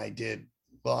 than I did.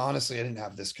 Well, honestly, I didn't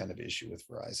have this kind of issue with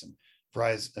Verizon.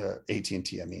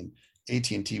 AT&T. I mean,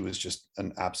 AT&T was just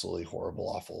an absolutely horrible,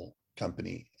 awful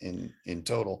company in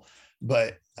total.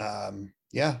 But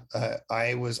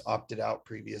I was opted out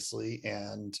previously,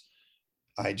 and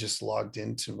I just logged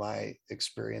into my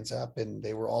Experience app and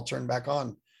they were all turned back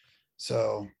on.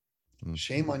 So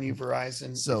shame on you,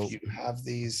 Verizon. So if you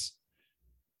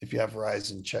have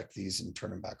Verizon, check these and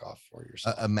turn them back off for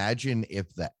yourself. Imagine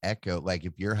if the Echo, like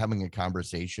if you're having a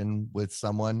conversation with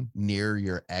someone near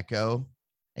your Echo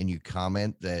and you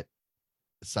comment that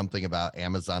something about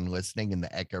Amazon listening and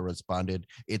the Echo responded,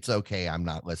 "It's okay, I'm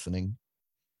not listening."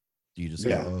 Do you just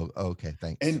go, "Oh, okay,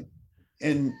 thanks."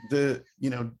 And the,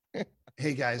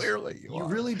 hey guys, clearly you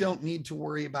really don't need to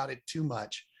worry about it too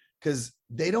much, because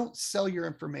they don't sell your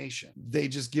information. They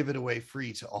just give it away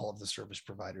free to all of the service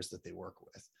providers that they work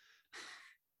with.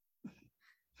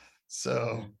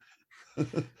 So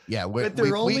yeah, but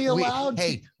they're only allowed to.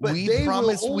 Hey, we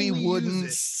promised we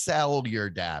wouldn't sell your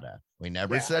data. We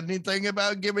never said anything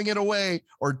about giving it away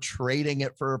or trading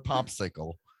it for a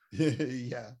popsicle.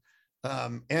 Yeah.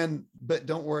 But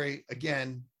don't worry,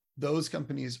 again, those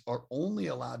companies are only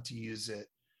allowed to use it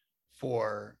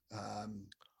for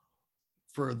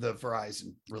the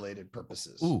Verizon related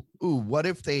purposes. Ooh, what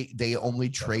if they only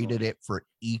traded it for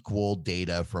equal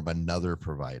data from another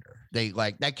provider? They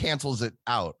that cancels it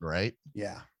out, right?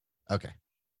 Yeah. Okay.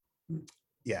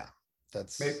 Yeah.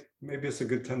 That's maybe it's a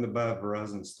good time to buy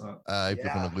Verizon stock. If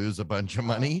you're going to lose a bunch of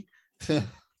money.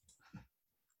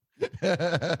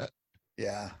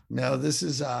 Yeah, no, this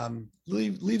is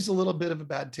leaves a little bit of a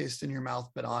bad taste in your mouth,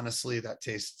 but honestly, that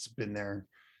taste's been there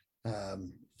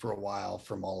for a while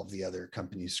from all of the other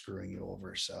companies screwing you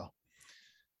over. So,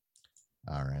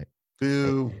 all right.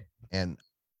 Boo. And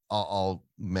I'll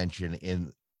mention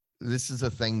this is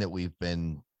a thing that we've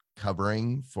been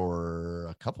covering for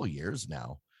a couple of years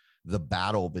now, the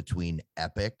battle between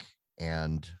Epic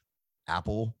and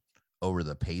Apple over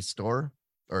the Pay Store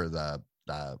or the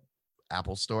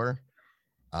Apple Store.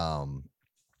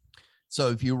 So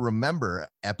if you remember,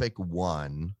 Epic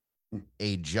won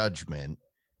a judgment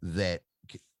that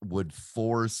would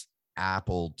force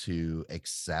Apple to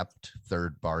accept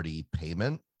third-party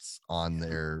payments on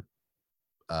their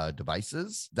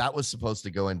devices. That was supposed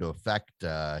to go into effect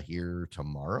here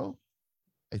tomorrow,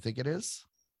 I think it is.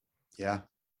 Yeah.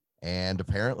 And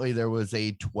apparently there was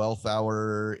a 12th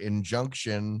hour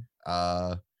injunction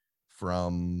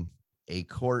from a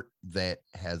court that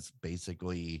has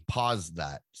basically paused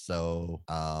that. So,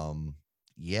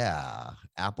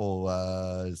 Apple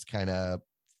is kind of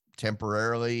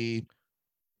temporarily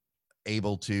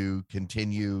able to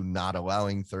continue not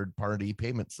allowing third-party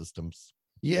payment systems.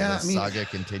 Yeah, the saga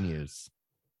continues.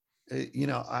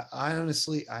 I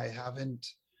honestly, I haven't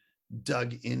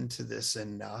dug into this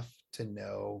enough to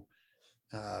know.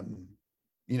 I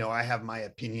have my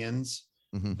opinions,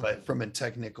 but from a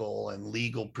technical and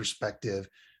legal perspective,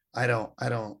 I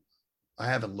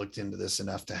haven't looked into this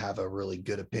enough to have a really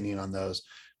good opinion on those.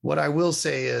 What I will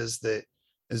say is that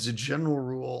as a general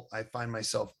rule, I find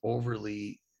myself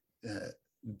overly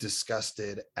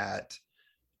disgusted at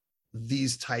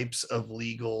these types of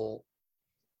legal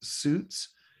suits,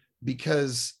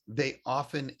 because they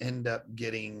often end up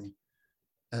getting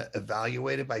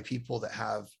evaluated by people that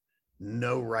have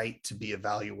no right to be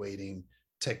evaluating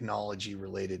technology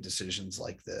related decisions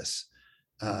like this.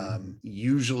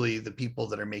 Usually the people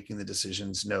that are making the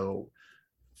decisions know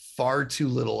far too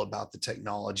little about the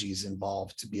technologies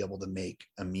involved to be able to make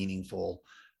a meaningful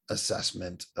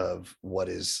assessment of what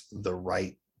is the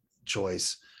right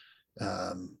choice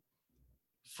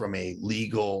from a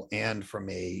legal and from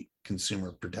a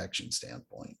consumer protection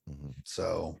standpoint.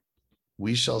 So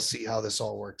we shall see how this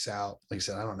all works out. Like I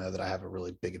said, I don't know that I have a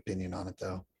really big opinion on it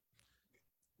though.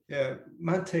 Yeah,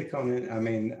 my take on it, I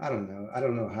mean, I don't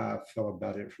know how I feel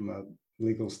about it from a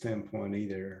legal standpoint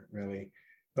either, really.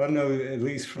 But I know at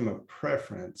least from a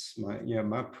preference,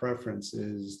 my preference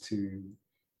is to,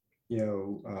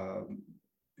 I'm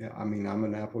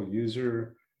an Apple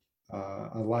user.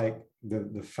 I like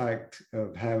the fact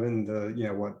of having the,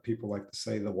 what people like to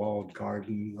say, the walled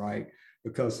garden, right?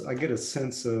 Because I get a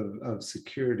sense of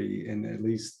security, and at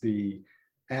least the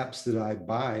apps that I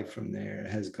buy from there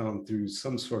has gone through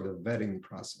some sort of vetting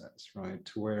process, right?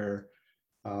 To where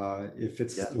if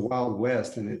it's the Wild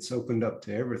West and it's opened up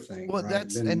to everything, well, right?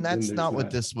 that's not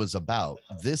what this was about.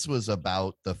 This was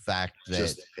about the fact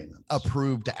that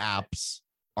approved apps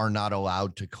are not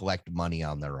allowed to collect money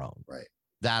on their own. Right.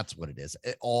 That's what it is.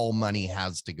 All money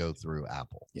has to go through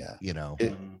Apple. Yeah.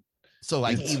 So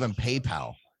like even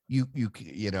PayPal,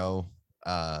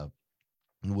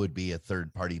 would be a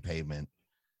third-party payment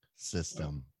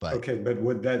system. But okay, but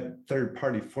would that third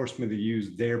party force me to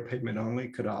use their payment only?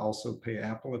 Could I also pay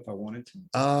Apple if I wanted to?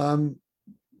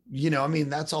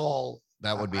 That's all.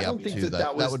 That would be up to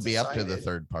that would be up to the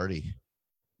third party.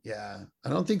 Yeah, I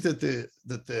don't think that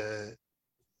the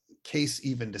case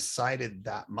even decided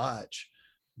that much,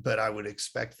 but I would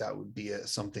expect that would be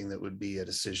something that would be a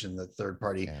decision that third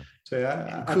party. Yeah. So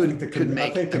I think the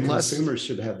consumers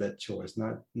should have that choice,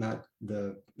 not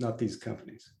these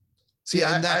companies. See,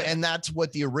 and that's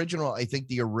what the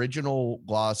original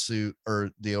lawsuit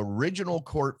or the original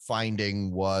court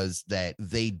finding was, that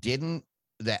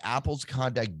that Apple's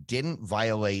conduct didn't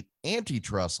violate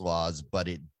antitrust laws, but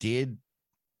it did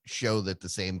show that the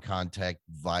same conduct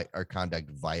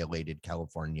violated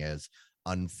California's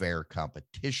unfair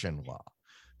competition law,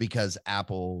 because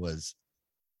Apple was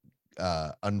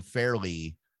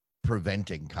unfairly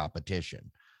preventing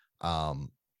competition. I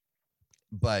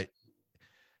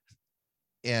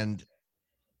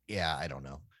don't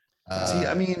know.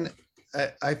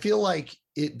 I feel like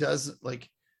it doesn't, like,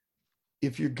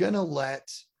 if you're gonna let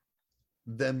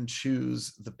them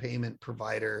choose the payment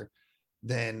provider,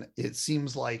 then it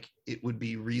seems like it would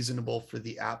be reasonable for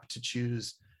the app to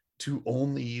choose to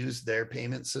only use their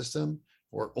payment system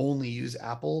or only use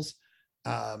Apple's.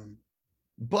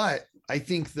 But I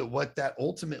think that what that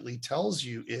ultimately tells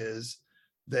you is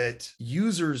that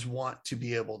users want to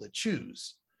be able to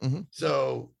choose. Mm-hmm.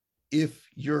 So if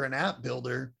you're an app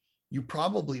builder, you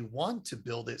probably want to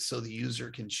build it so the user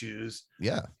can choose.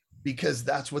 Yeah. Because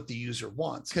that's what the user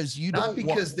wants. Because you don't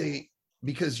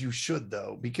because you should,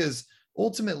 though, because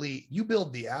ultimately you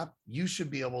build the app, you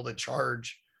should be able to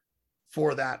charge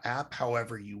for that app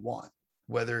however you want,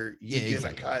 whether you give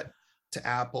a cut to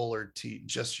Apple or to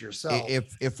just yourself.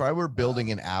 If I were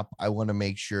building an app, I want to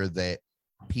make sure that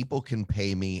people can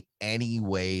pay me any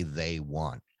way they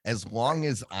want. As long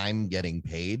as I'm getting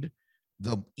paid,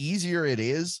 the easier it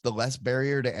is, the less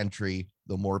barrier to entry,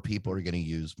 the more people are going to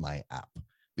use my app.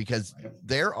 Because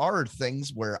there are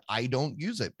things where I don't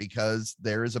use it because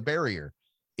there is a barrier.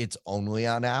 It's only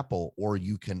on Apple, or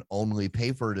you can only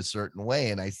pay for it a certain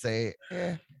way. And I say,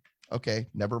 okay,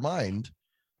 never mind.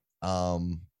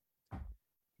 But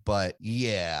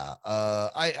yeah,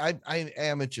 I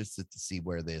am interested to see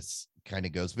where this kind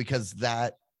of goes, because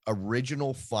that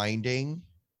original finding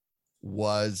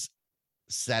was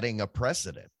setting a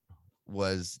precedent.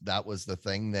 That was the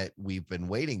thing that we've been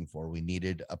waiting for. We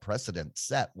needed a precedent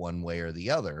set one way or the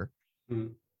other.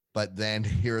 Mm. But then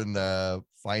here in the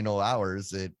final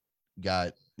hours, it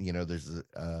got, there's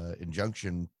an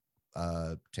injunction,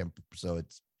 so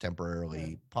it's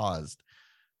temporarily paused.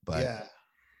 But yeah,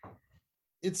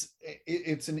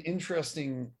 it's an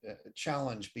interesting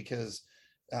challenge, because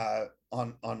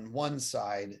on one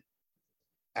side,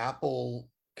 Apple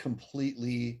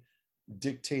completely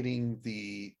dictating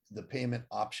the payment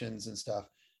options and stuff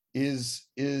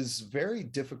is very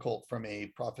difficult from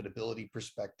a profitability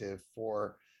perspective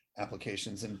for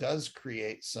applications, and does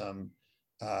create some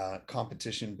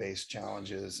competition based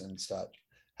challenges and such.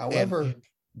 However,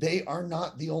 they are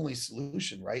not the only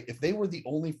solution, right? If they were the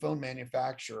only phone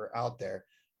manufacturer out there,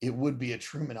 it would be a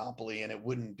true monopoly, and it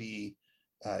wouldn't be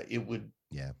it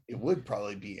would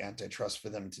probably be antitrust for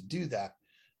them to do that.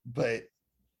 But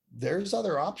there's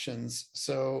other options,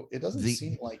 so it doesn't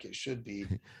seem like it should be.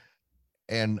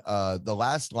 And the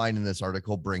last line in this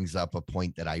article brings up a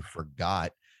point that I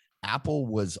forgot. Apple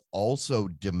was also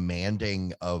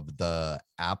demanding of the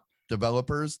app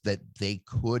developers that they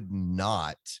could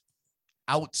not,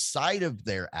 outside of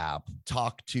their app,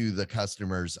 talk to the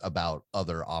customers about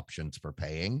other options for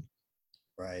paying.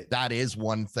 Right. That is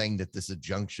one thing that this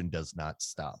injunction does not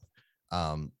stop.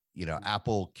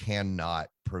 Apple cannot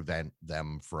prevent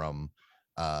them from,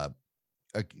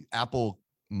 Apple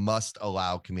must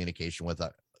allow communication with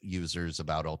users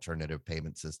about alternative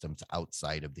payment systems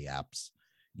outside of the apps,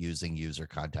 using user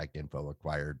contact info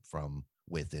acquired from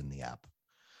within the app.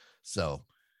 So,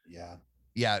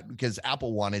 yeah, because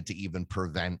Apple wanted to even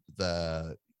prevent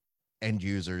the end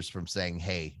users from saying,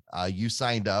 hey, you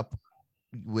signed up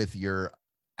with your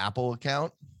Apple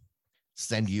account,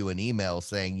 send you an email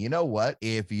saying, you know what,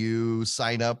 if you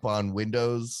sign up on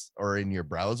Windows or in your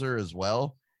browser as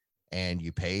well, and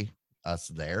you pay us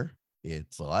there,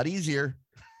 it's a lot easier.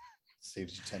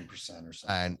 Saves you 10% or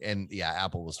something. And yeah,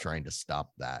 Apple was trying to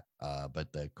stop that,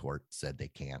 but the court said they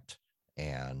can't,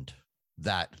 and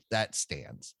that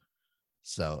stands.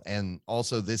 So, and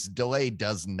also this delay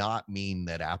does not mean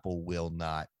that Apple will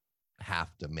not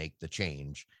have to make the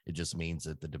change. It just means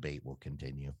that the debate will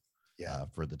continue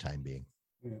for the time being.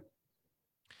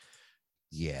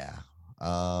 Yeah.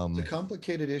 It's a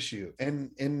complicated issue.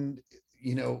 And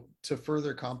you know, to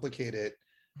further complicate it,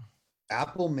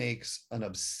 Apple makes an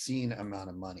obscene amount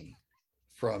of money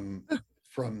from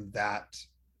that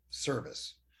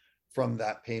service, from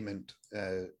that payment,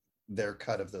 their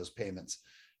cut of those payments.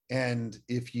 And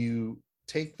if you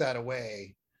take that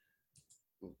away,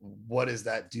 what does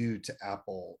that do to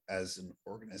Apple as an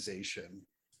organization?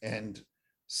 And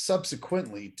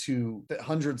subsequently to the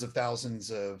hundreds of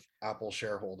thousands of Apple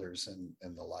shareholders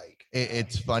and the like.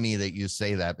 It's funny that you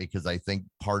say that, because I think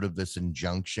part of this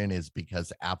injunction is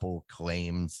because Apple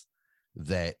claims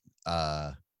that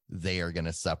they are going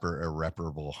to suffer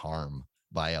irreparable harm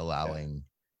by allowing,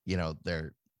 you know,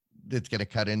 it's going to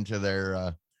cut into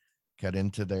their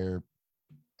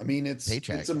I mean, it's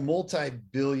paycheck. It's a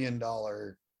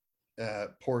multi-billion-dollar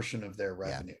portion of their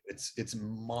revenue. It's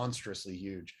monstrously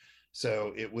huge.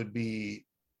 So it would be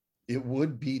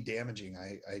damaging.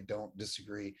 I don't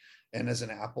disagree. And as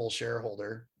an Apple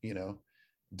shareholder, you know,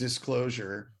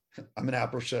 disclosure, I'm an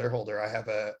Apple shareholder. I have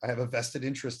a vested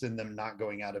interest in them not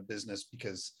going out of business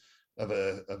because of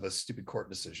a stupid court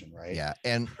decision, right? Yeah.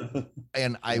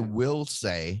 And I will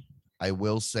say,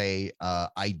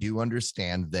 I do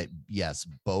understand that, yes,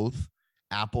 both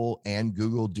Apple and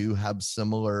Google do have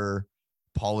similar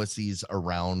policies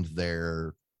around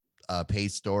their Pay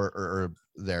Store or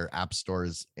their app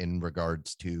stores in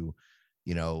regards to,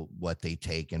 you know, what they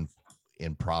take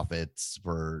in profits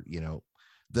for, you know,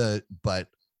 but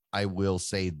I will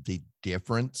say the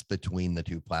difference between the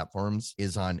two platforms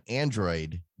is on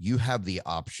Android, you have the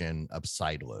option of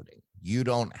side loading. You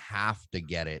don't have to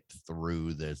get it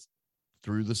through the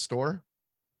store.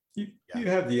 You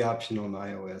have the option on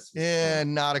iOS.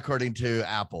 And not according to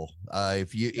Apple.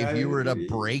 If you were to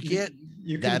break it,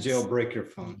 you can jailbreak your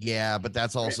phone. Yeah, but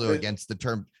that's also against the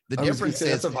term. The I difference is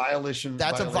that's a violation.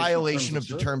 That's a violation of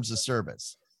the terms of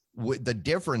service. The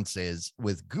difference is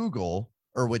with Google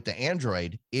or with the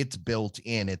Android, it's built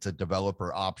in. It's a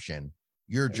developer option.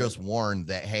 You're just warned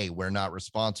that, hey, we're not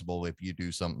responsible if you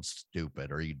do something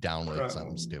stupid or you download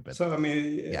something stupid. So I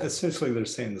mean, essentially, they're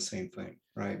saying the same thing,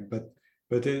 right? But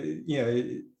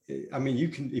I mean, you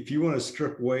can, if you want to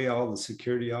strip away all the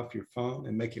security off your phone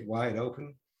and make it wide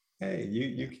open, hey,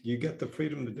 you get the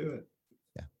freedom to do it.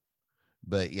 Yeah,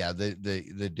 but yeah,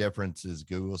 the difference is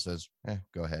Google says,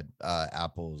 go ahead.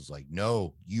 Apple is like,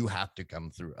 no, you have to come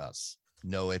through us.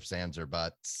 No ifs, ands, or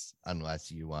buts, unless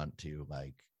you want to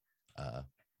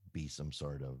be some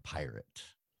sort of pirate.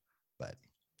 But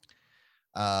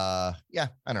yeah,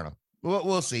 I don't know.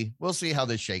 We'll see. We'll see how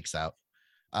this shakes out.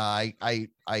 I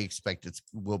expect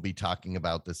we'll be talking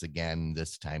about this again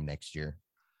this time next year.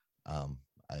 I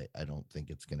don't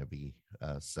think it's going to be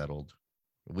settled.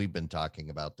 We've been talking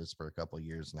about this for a couple of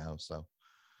years now, so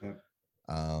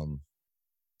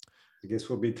I guess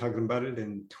we'll be talking about it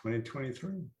in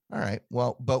 2023. All right.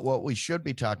 Well, but what we should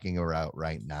be talking about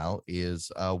right now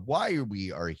is why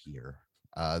we are here.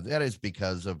 That is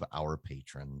because of our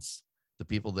patrons, the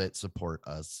people that support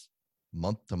us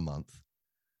month to month.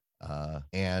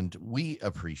 And we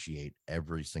appreciate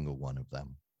every single one of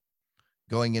them.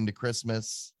 Going into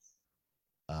Christmas,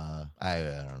 I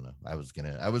don't know. I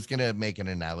was gonna make an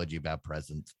analogy about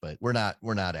presents, but we're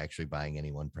not actually buying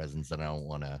anyone presents, and I don't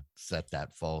want to set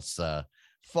that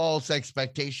false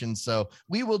expectation. So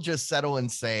we will just settle and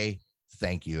say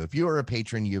thank you. If you are a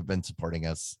patron, you've been supporting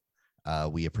us.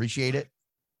 We appreciate it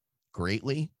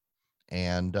greatly,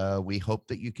 and we hope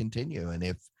that you continue. And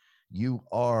if you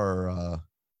are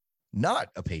not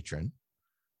a patron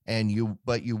and you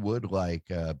would like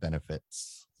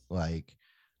benefits like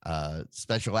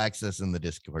special access in the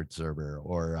Discord server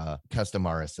or custom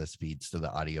RSS feeds to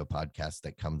the audio podcast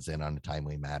that comes in on a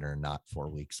timely manner, not 4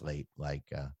 weeks late,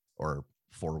 or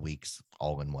 4 weeks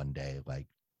all in one day, like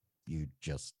you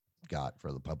just got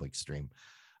for the public stream.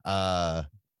 $1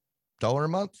 a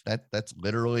month. That's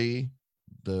literally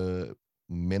the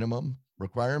minimum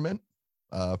requirement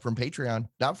from Patreon,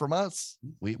 not from us.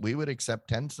 We would accept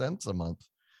 10 cents a month,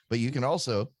 but you can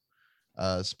also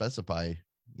specify,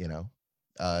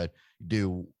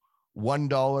 do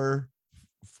 $1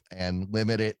 and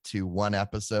limit it to one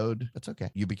episode, that's okay.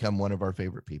 You become one of our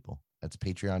favorite people. That's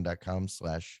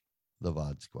patreon.com/the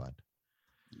VOD Squad.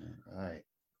 All right.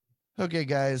 Okay,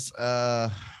 guys,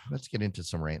 let's get into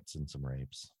some rants and some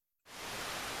raves.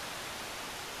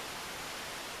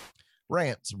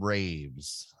 Rants,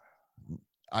 raves.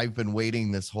 I've been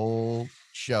waiting this whole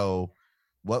show.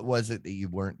 What was it that you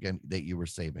that you were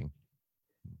saving,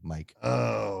 Mike?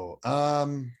 Oh,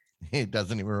 It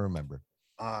doesn't even remember.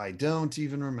 I don't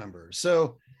even remember.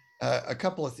 So, a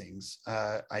couple of things.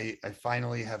 I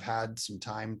finally have had some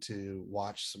time to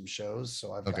watch some shows,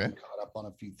 so I've gotten caught up on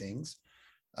a few things.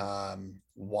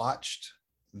 Watched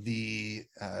the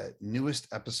newest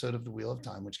episode of The Wheel of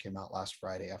Time, which came out last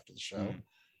Friday after the show.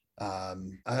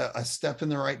 A step in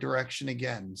the right direction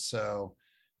again. So,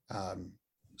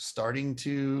 starting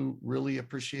to really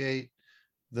appreciate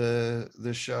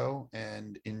the show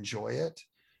and enjoy it.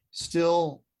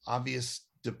 Still obvious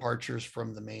departures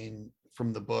from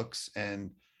the books,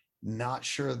 and not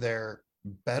sure they're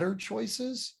better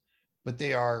choices, but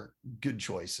they are good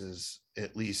choices,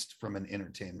 at least from an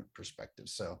entertainment perspective.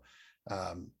 So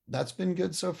that's been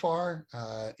good so far.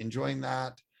 Enjoying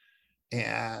that.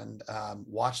 And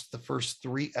watched the first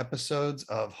 3 episodes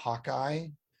of Hawkeye,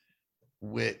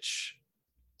 which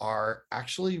are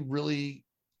actually really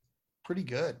pretty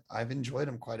good. I've enjoyed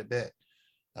them quite a bit.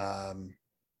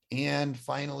 And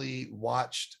finally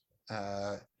watched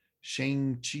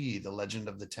Shang-Chi, The Legend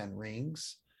of the Ten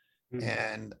Rings.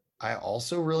 And I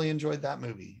also really enjoyed that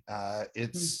movie.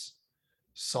 It's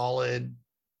solid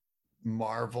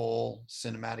Marvel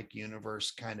Cinematic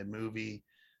Universe kind of movie.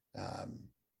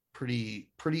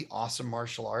 Pretty awesome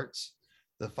martial arts.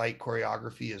 The fight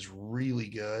choreography is really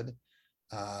good.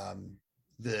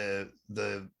 The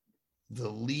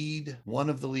lead, one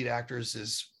of the lead actors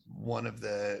is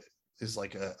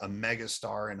like a mega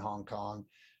star in Hong Kong,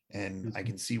 and I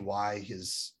can see why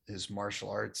his martial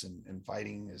arts and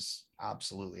fighting is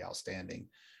absolutely outstanding.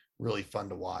 Really fun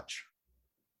to watch.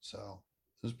 So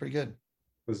it was pretty good.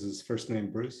 Was his first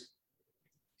name Bruce?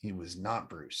 He was not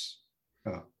Bruce.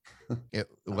 Oh, it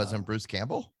wasn't Bruce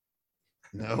Campbell?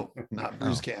 No, not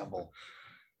Bruce Campbell.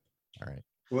 All right.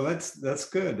 Well, that's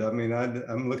good. I mean,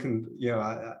 I'm looking,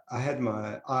 I had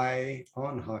my eye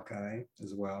on Hawkeye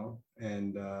as well,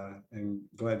 and I'm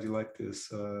glad you like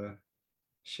this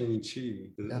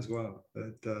Shang-Chi as well.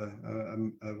 But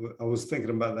I was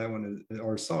thinking about that one,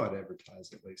 or saw it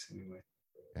advertised at least anyway.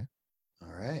 Okay.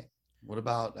 All right. What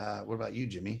about you,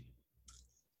 Jimmy?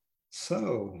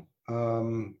 So,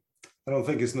 I don't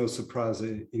think it's no surprise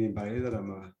to anybody that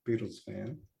I'm a Beatles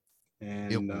fan,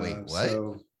 and wait,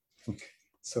 what?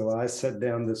 So I sat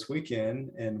down this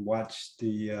weekend and watched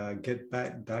the Get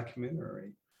Back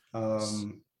documentary.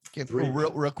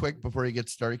 Real quick before you get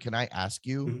started, can I ask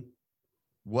you,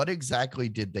 what exactly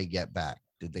did they get back?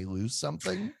 Did they lose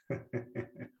something?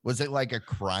 Was it like a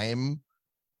crime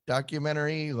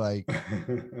documentary? Like,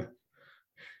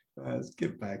 let's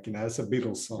Get Back. It's a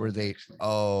Beatles song. Were they? Actually.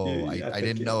 Oh, yeah, I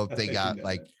didn't know if they got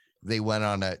like they went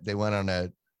on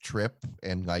a trip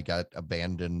and like got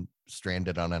abandoned,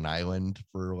 stranded on an island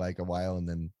for like a while,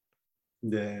 and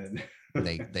then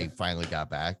they finally got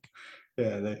back.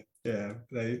 They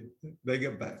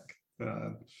got back.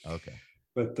 Okay.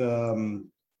 But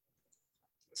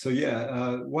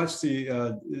watch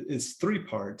it's 3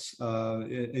 parts,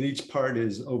 and each part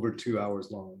is over 2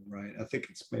 hours long, right? I think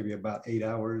it's maybe about 8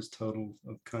 hours total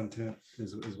of content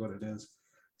is what it is.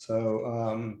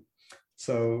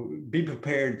 So be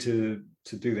prepared to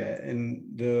do that. And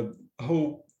the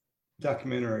whole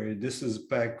documentary, this is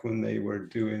back when they were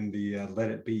doing the Let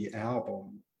It Be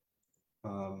album,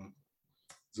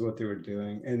 is what they were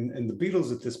doing. And the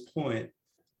Beatles at this point,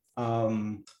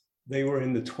 they were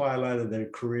in the twilight of their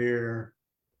career.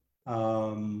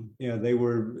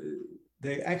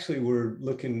 They actually were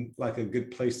looking like a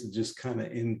good place to just kind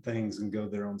of end things and go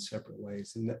their own separate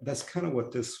ways. And that's kind of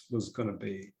what this was going to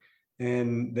be.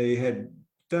 And they had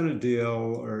done a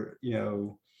deal,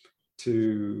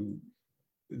 to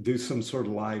do some sort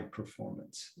of live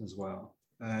performance as well.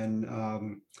 And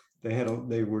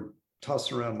they were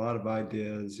tossing around a lot of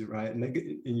ideas, right? And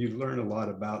you learn a lot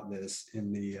about this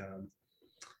in the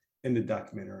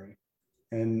documentary.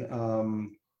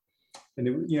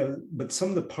 But some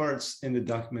of the parts in the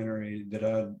documentary that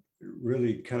I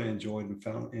really kind of enjoyed and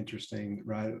found interesting,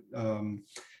 right?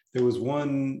 There was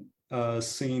one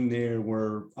scene there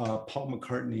where Paul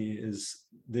McCartney is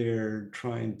there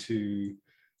trying to,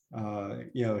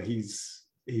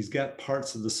 he's got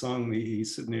parts of the song,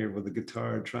 he's sitting there with the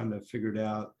guitar trying to figure it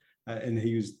out, and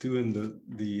he was doing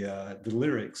the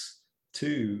lyrics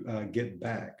to get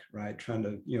back, right? Trying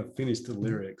to, finish the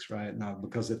lyrics, right? Now,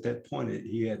 because at that point,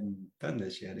 he hadn't done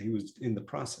this yet. He was in the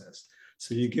process.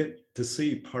 So you get to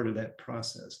see part of that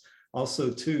process.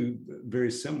 Also, too,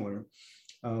 very similar.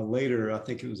 Later, I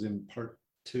think it was in part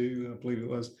 2, I believe it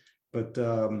was. But,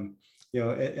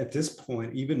 at this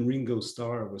point, even Ringo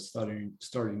Starr was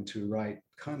starting to write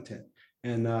content.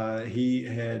 And he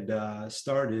had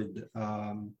started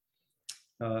in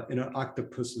an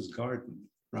Octopus's Garden,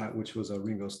 right, which was a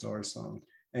Ringo Starr song.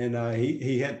 And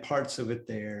he had parts of it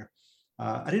there.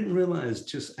 I didn't realize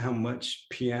just how much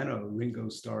piano Ringo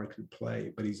Starr could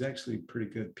play, but he's actually a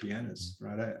pretty good pianist,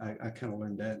 right? I kind of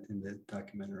learned that in the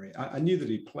documentary. I knew that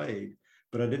he played,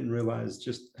 but I didn't realize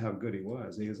just how good he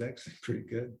was. He was actually pretty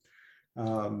good.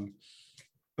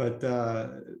 But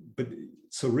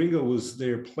so Ringo was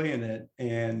there playing it,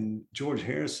 and George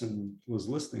Harrison was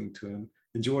listening to him,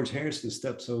 and George Harrison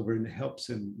steps over and helps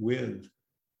him with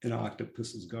An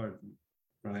Octopus's Garden,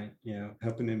 right?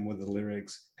 Helping him with the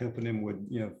lyrics, helping him with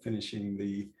finishing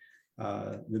the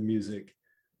music.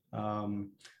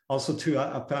 Also, too,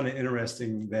 I found it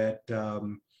interesting that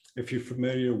if you're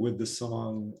familiar with the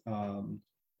song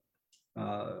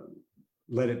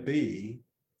 "Let It Be,"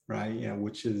 right?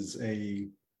 Which is a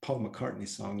Paul McCartney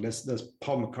song. That's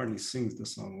Paul McCartney sings the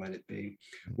song "Let It Be."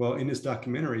 Well, in this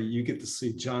documentary, you get to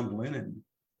see John Lennon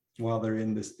while they're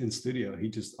in studio. He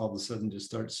just all of a sudden just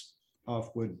starts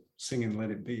off with singing "Let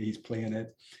It Be." He's playing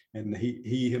it, and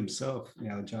he himself,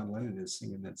 John Lennon is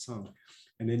singing that song.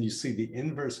 And then you see the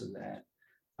inverse of that,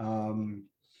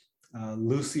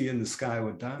 "Lucy in the Sky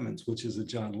with Diamonds," which is a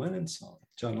John Lennon song.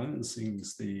 John Lennon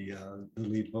sings the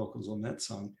lead vocals on that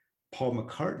song. Paul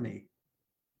McCartney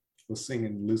was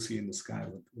singing "Lucy in the Sky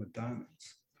with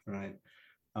Diamonds," right?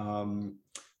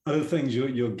 Other things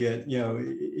you'll get,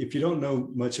 if you don't know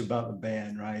much about the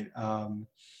band, right?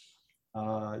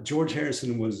 George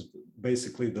Harrison was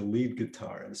basically the lead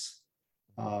guitarist.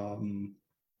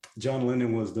 John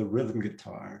Lennon was the rhythm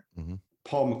guitar. Mm-hmm.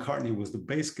 Paul McCartney was the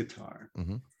bass guitar.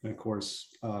 Mm-hmm. And of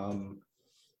course,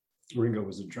 Ringo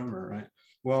was a drummer, right?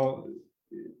 Well,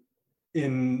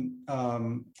 in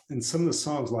some of the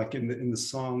songs, like in the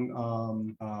song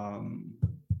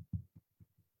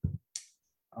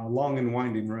 "Long and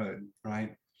Winding Road,"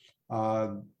 right?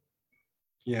 Paul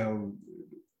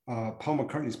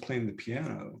McCartney's playing the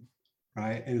piano,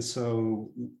 right? And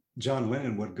so John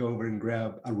Lennon would go over and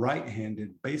grab a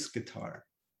right-handed bass guitar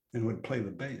and would play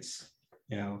the bass,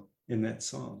 in that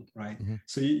song, right? Mm-hmm.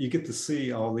 So you get to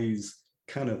see all these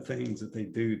kind of things that they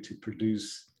do to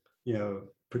produce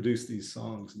these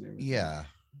songs and everything. Yeah.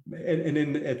 And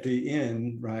then at the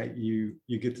end, right, you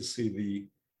get to see the,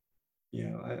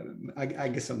 I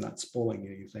guess I'm not spoiling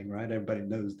anything, right? Everybody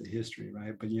knows the history,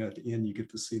 right? But, at the end, you get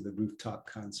to see the rooftop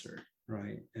concert,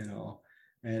 right? And all,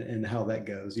 and how that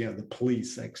goes, the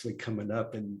police actually coming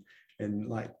up and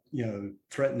like,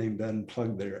 threatening to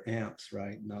unplug their amps,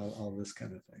 right? And all this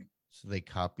kind of thing. So they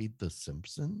copied The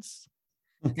Simpsons?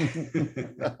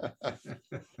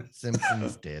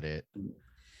 Simpsons did it.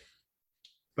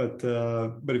 But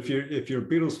if you're a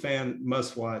Beatles fan,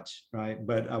 must watch, right?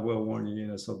 But I will warn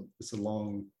you, so it's a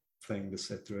long thing to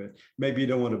sit through it. Maybe you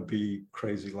don't want to be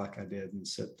crazy like I did and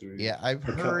sit through. Yeah, I've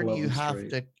heard you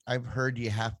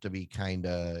have to be kind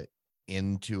of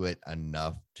into it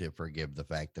enough to forgive the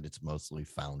fact that it's mostly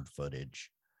found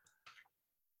footage.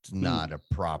 It's not a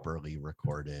properly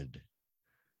recorded,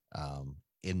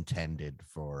 intended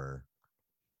for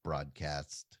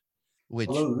broadcast, which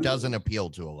doesn't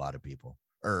appeal to a lot of people.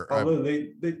 Although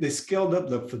they scaled up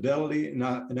the fidelity, and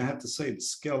I have to say, the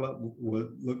scale up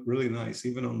would look really nice,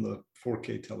 even on the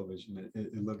 4K television.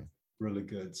 It looked really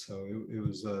good. So it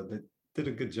was they did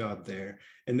a good job there.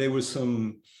 And there was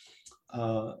some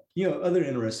other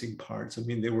interesting parts. I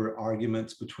mean, there were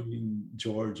arguments between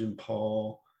George and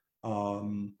Paul.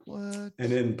 What?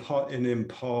 And then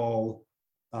Paul.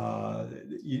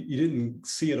 You didn't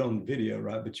see it on video,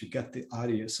 right? But you got the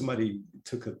audio. Somebody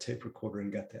took a tape recorder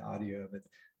and got the audio of it,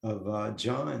 of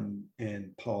John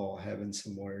and Paul having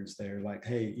some words there, like,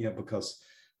 hey, because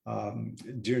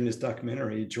during this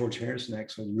documentary, George Harrison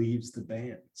actually leaves the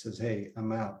band, says, hey,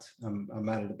 I'm out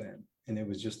of the band. And it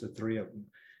was just the three of them.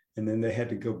 And then they had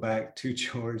to go back to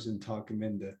George and talk him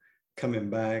into coming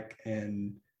back.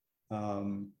 And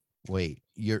wait,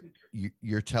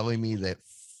 you're telling me that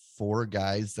 4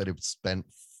 guys that have spent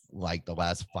like the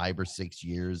last 5 or 6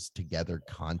 years together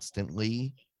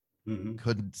constantly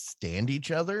couldn't stand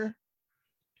each other?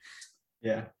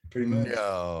 Yeah, pretty much.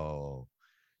 No.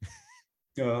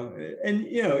 And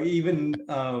even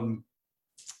I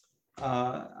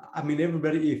mean,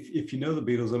 everybody, if you know the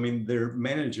Beatles, I mean, their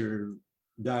manager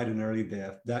died an early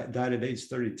death, died at age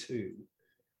 32.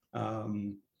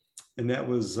 And that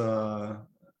was, I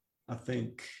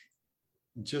think,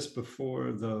 just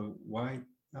before the White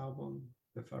album,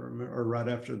 if I remember, or right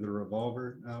after the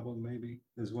Revolver album, maybe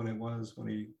is when it was, when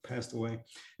he passed away.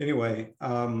 Anyway,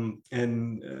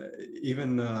 even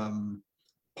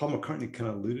Paul McCartney kind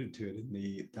of alluded to it in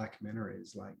the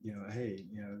documentaries, like, hey,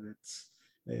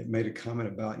 it made a comment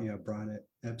about, Brian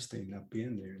Epstein not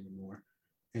being there anymore,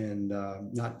 and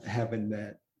not having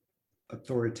that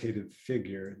authoritative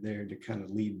figure there to kind of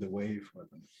lead the way for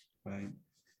them, right?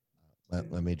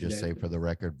 Let me just say for the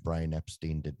record, Brian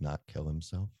Epstein did not kill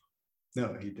himself.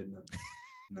 No, he did not.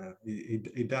 No,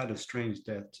 he died a strange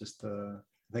death. Just I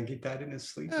think he died in his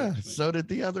sleep. Yeah, so did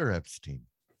the other Epstein.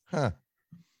 Huh.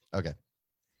 Okay.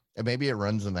 And maybe it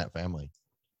runs in that family.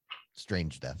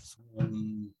 Strange deaths.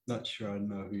 Not sure I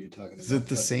know who you're talking about. Is it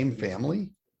the same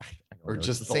family? Or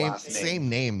just the same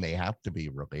name? They have to be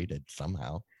related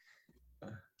somehow.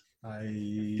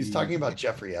 He's talking about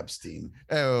Jeffrey Epstein.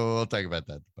 Oh, we'll talk about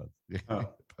that.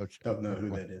 Don't know who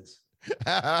that is.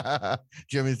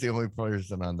 Jimmy's the only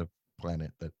person on the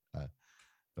planet that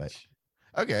but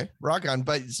okay, rock on.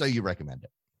 But so you recommend it?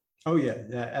 Oh yeah,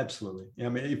 absolutely. Yeah, I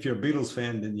mean, if you're a Beatles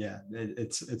fan, then yeah,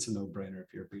 it's a no-brainer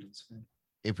if you're a Beatles fan.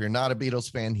 If you're not a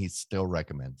Beatles fan, he still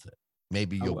recommends it.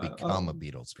 Maybe you'll become a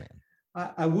Beatles fan.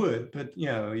 I would, but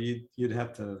you'd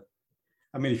have to.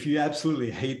 I mean, if you absolutely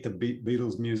hate the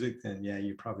Beatles music, then yeah,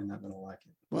 you're probably not going to like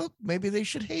it. Well, maybe they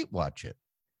should hate watch it.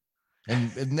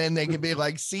 And then they can be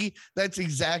like, see, that's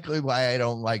exactly why I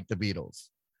don't like the Beatles.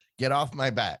 Get off my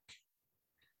back.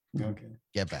 Okay.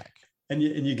 Get back. And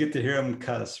you get to hear them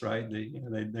cuss, right?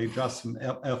 They drop some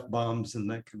F-bombs and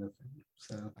that kind of thing.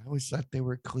 So I always thought they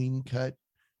were clean cut.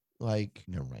 Like,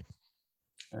 never mind.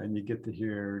 And you get to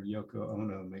hear Yoko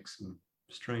Ono make some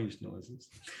strange noises.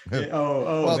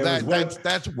 Well,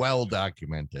 that's well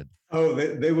documented. Oh,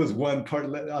 there was one part.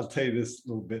 I'll tell you this a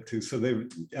little bit too. So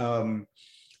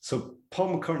so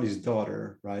Paul McCartney's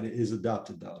daughter, right, his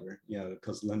adopted daughter,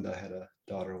 because Linda had a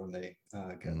daughter when they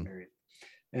got married,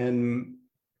 and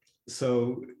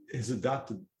so his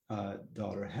adopted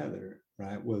daughter Heather,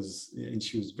 right, and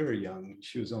she was very young.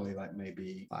 She was only like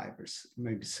maybe 5 or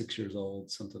maybe 6 years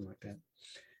old, something like that,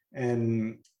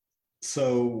 and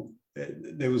so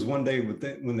there was one day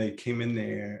when they came in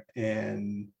there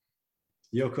and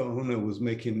Yoko Ono was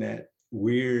making that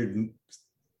weird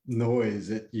noise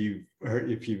that you've heard,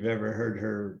 if you've ever heard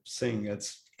her sing.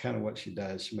 That's kind of what she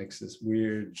does. She makes this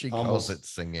weird. She calls it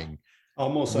singing.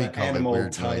 Almost an animal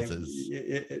type. Noises.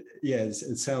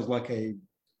 It sounds like a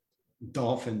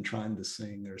dolphin trying to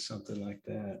sing or something like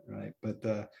that, right?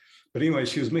 But anyway,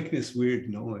 she was making this weird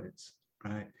noise,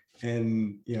 right?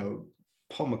 And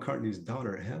Paul McCartney's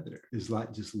daughter Heather is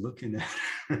like just looking at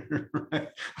her right,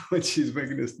 when she's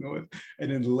making this noise.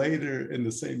 And then later in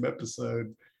the same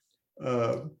episode,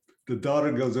 the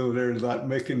daughter goes over there and like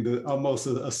making almost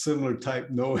a similar type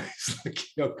noise like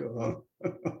Yoko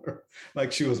Ono,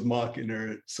 like she was mocking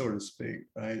her, so to speak,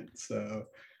 right? So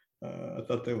I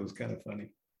thought that was kind of funny.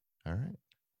 All right.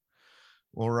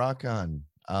 Well, rock on.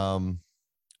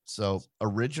 So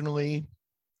originally,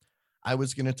 I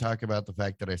was going to talk about the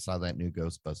fact that I saw that new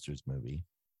Ghostbusters movie.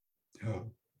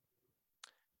 Oh.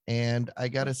 And I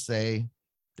got to say,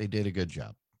 they did a good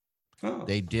job. Oh.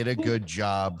 They did a good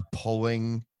job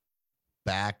pulling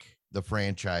back the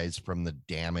franchise from the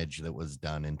damage that was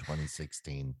done in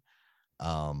 2016.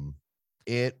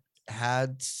 It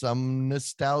had some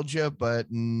nostalgia, but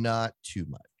not too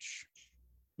much.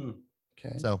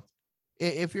 Okay. So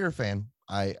if you're a fan,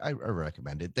 I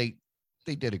recommend it. They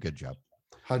did a good job.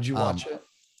 How'd you watch it?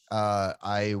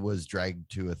 I was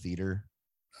dragged to a theater.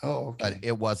 Oh, okay. But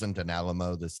it wasn't an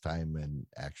Alamo this time, and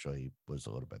actually was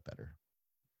a little bit better.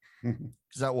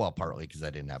 Partly because I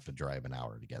didn't have to drive an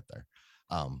hour to get there,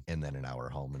 and then an hour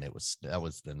home, and that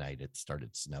was the night it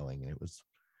started snowing, and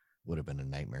would have been a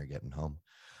nightmare getting home.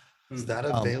 Is that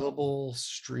available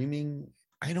streaming?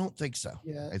 I don't think so.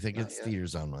 Yeah, I think it's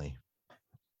theaters only.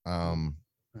 Right.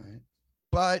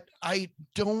 But I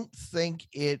don't think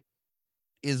it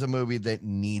is a movie that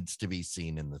needs to be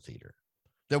seen in the theater.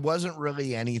 There wasn't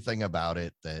really anything about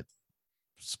it that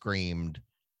screamed.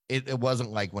 It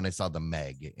wasn't like when I saw The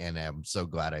Meg, and I'm so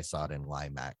glad I saw it in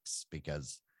IMAX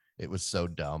because it was so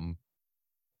dumb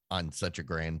on such a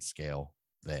grand scale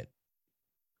that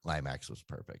IMAX was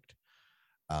perfect.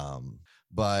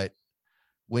 But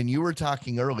when you were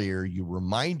talking earlier, you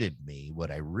reminded me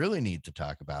what I really need to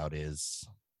talk about is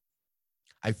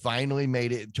I finally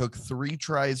made it. It took 3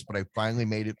 tries, but I finally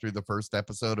made it through the first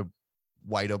episode of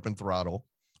Wide Open Throttle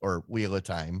or Wheel of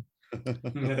Time.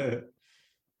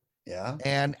 Yeah.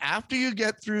 And after you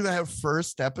get through that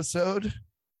first episode,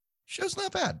 show's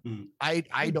not bad.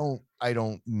 I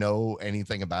don't know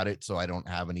anything about it, so I don't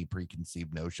have any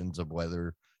preconceived notions of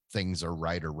whether things are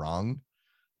right or wrong.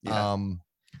 Yeah.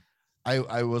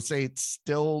 I will say it's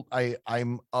still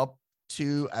I'm up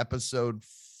to episode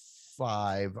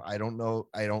 5. I don't know.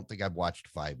 I don't think I've watched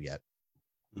 5 yet.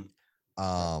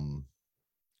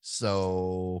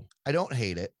 So I don't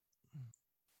hate it.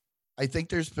 I think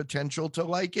there's potential to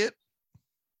like it,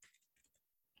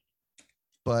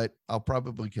 but I'll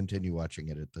probably continue watching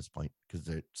it at this point because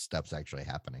the stuff's actually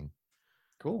happening.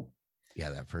 Cool.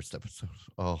 Yeah, that first episode.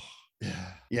 Oh,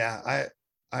 yeah.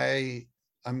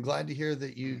 I'm glad to hear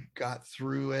that you got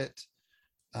through it.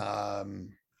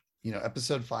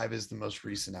 Episode 5 is the most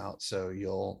recent out,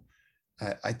 so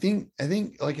I think,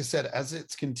 like I said, as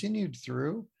it's continued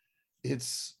through,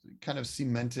 it's kind of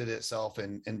cemented itself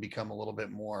and become a little bit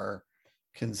more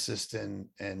consistent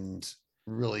and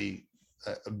really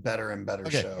a better and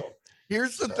better show.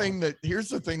 Here's the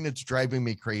thing that's driving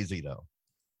me crazy though.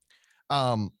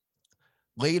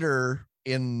 Later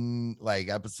in like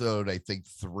episode, I think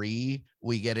 3,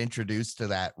 we get introduced to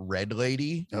that red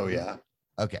lady. Oh yeah.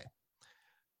 Okay.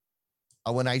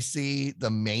 When I see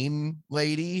the main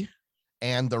lady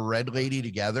and the red lady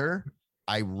together,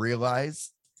 I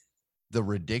realize the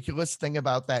ridiculous thing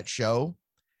about that show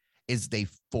is they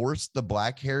forced the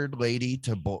black-haired lady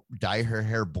to dye her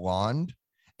hair blonde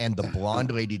and the blonde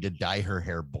lady to dye her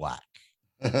hair black.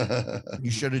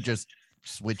 You should have just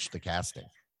switched the casting.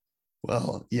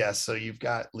 Well, yeah. So you've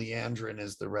got Leandrin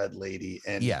as the red lady,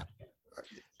 and yeah,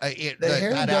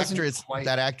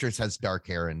 that actress has dark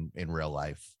hair in real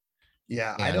life.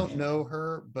 Yeah, and I don't know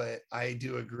her, but I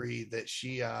do agree that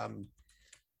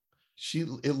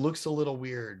it looks a little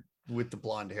weird with the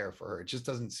blonde hair for her. It just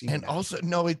doesn't seem. And also,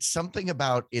 no, it's something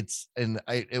about it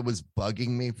was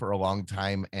bugging me for a long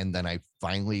time, and then I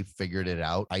finally figured it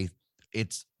out.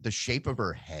 It's the shape of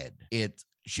her head.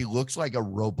 She looks like a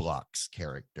Roblox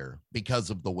character because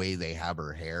of the way they have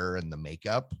her hair and the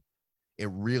makeup.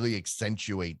 It really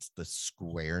accentuates the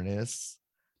squareness.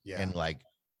 Yeah. And like,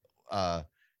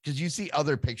 because you see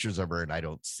other pictures of her and I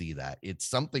don't see that. It's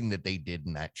something that they did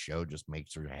in that show just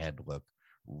makes her head look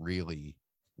really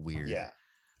weird. Yeah.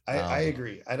 I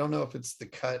agree. I don't know if it's the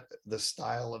cut, the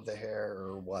style of the hair,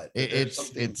 or what.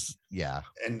 It's yeah.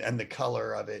 And the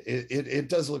color of it. It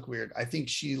does look weird. I think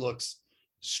she looks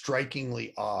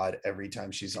strikingly odd every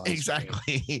time she's on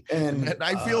screen. And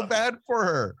I feel bad for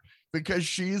her because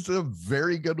she's a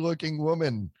very good looking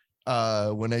woman.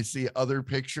 When I see other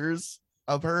pictures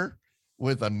of her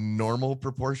with a normal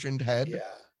proportioned head. Yeah.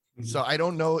 So I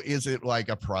don't know, is it like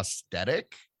a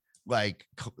prosthetic, like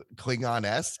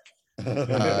Klingon-esque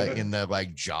in the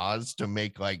like jaws to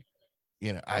make like,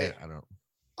 I don't.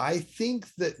 I think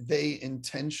that they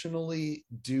intentionally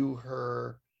do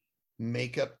her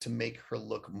makeup to make her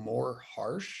look more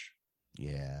harsh,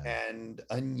 and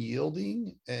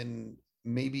unyielding, and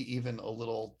maybe even a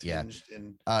little tinged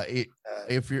in.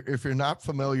 If you're not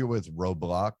familiar with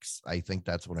Roblox, I think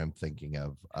that's what I'm thinking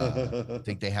of. I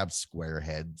think they have square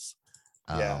heads.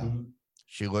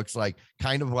 She looks like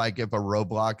kind of like if a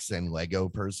Roblox and Lego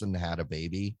person had a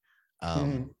baby.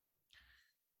 But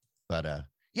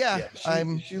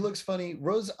she looks funny.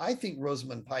 I think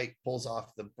Rosamund Pike pulls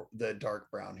off the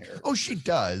dark brown hair. Oh, she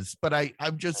does. But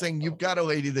I'm just saying, you've got a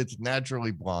lady that's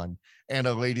naturally blonde and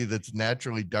a lady that's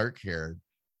naturally dark haired.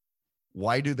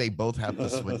 Why do they both have to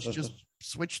switch? Just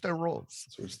switch their roles.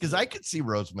 Because I could see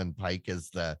Rosamund Pike as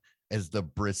the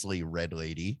bristly red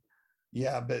lady.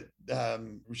 Yeah, but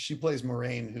she plays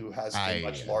Moraine, who has a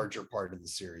much larger part of the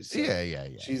series. So yeah.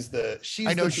 She's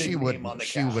I know she wouldn't.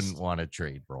 She wouldn't want to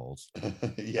trade roles.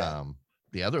 Yeah.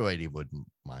 The other lady wouldn't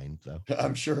mind though.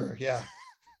 I'm sure. Yeah.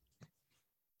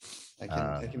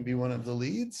 I can be one of the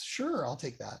leads. Sure, I'll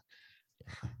take that.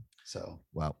 So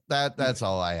well, that's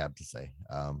all I have to say.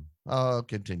 I'll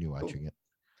continue watching it.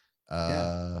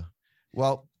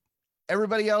 Well.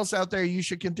 Everybody else out there, you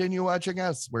should continue watching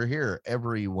us. We're here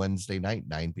every Wednesday night,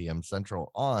 9 p.m.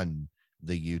 Central on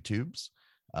the YouTubes.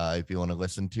 If you want to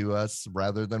listen to us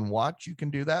rather than watch, you can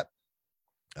do that.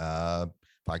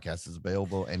 Podcast is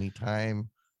available anytime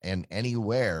and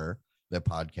anywhere that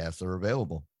podcasts are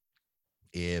available.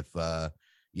 If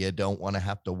you don't want to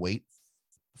have to wait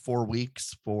 4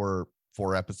 weeks for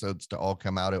 4 episodes to all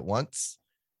come out at once,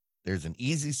 there's an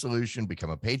easy solution. Become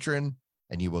a patron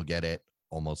and you will get it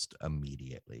almost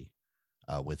immediately,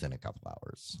 within a couple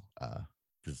hours,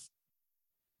 because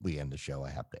we end the show, I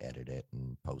have to edit it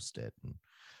and post it,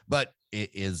 but it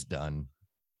is done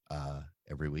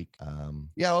every week.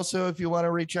 Also, if you want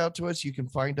to reach out to us, you can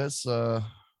find us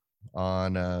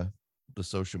on the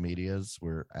social medias.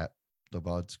 We're at the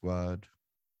VOD Squad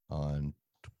on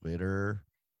Twitter,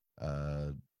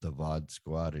 the VOD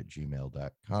Squad at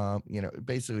gmail.com.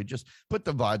 Basically just put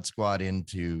the VOD Squad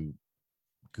into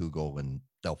Google and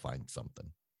they'll find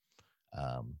something.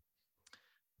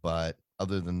 But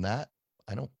other than that,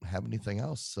 I don't have anything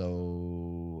else.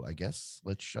 So I guess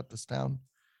let's shut this down.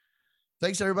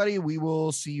 Thanks, everybody. We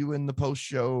will see you in the post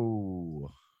show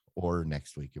or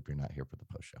next week if you're not here for the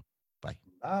post show. Bye.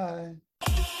 Bye.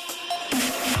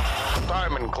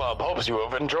 Diamond Club hopes you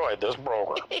have enjoyed this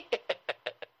program.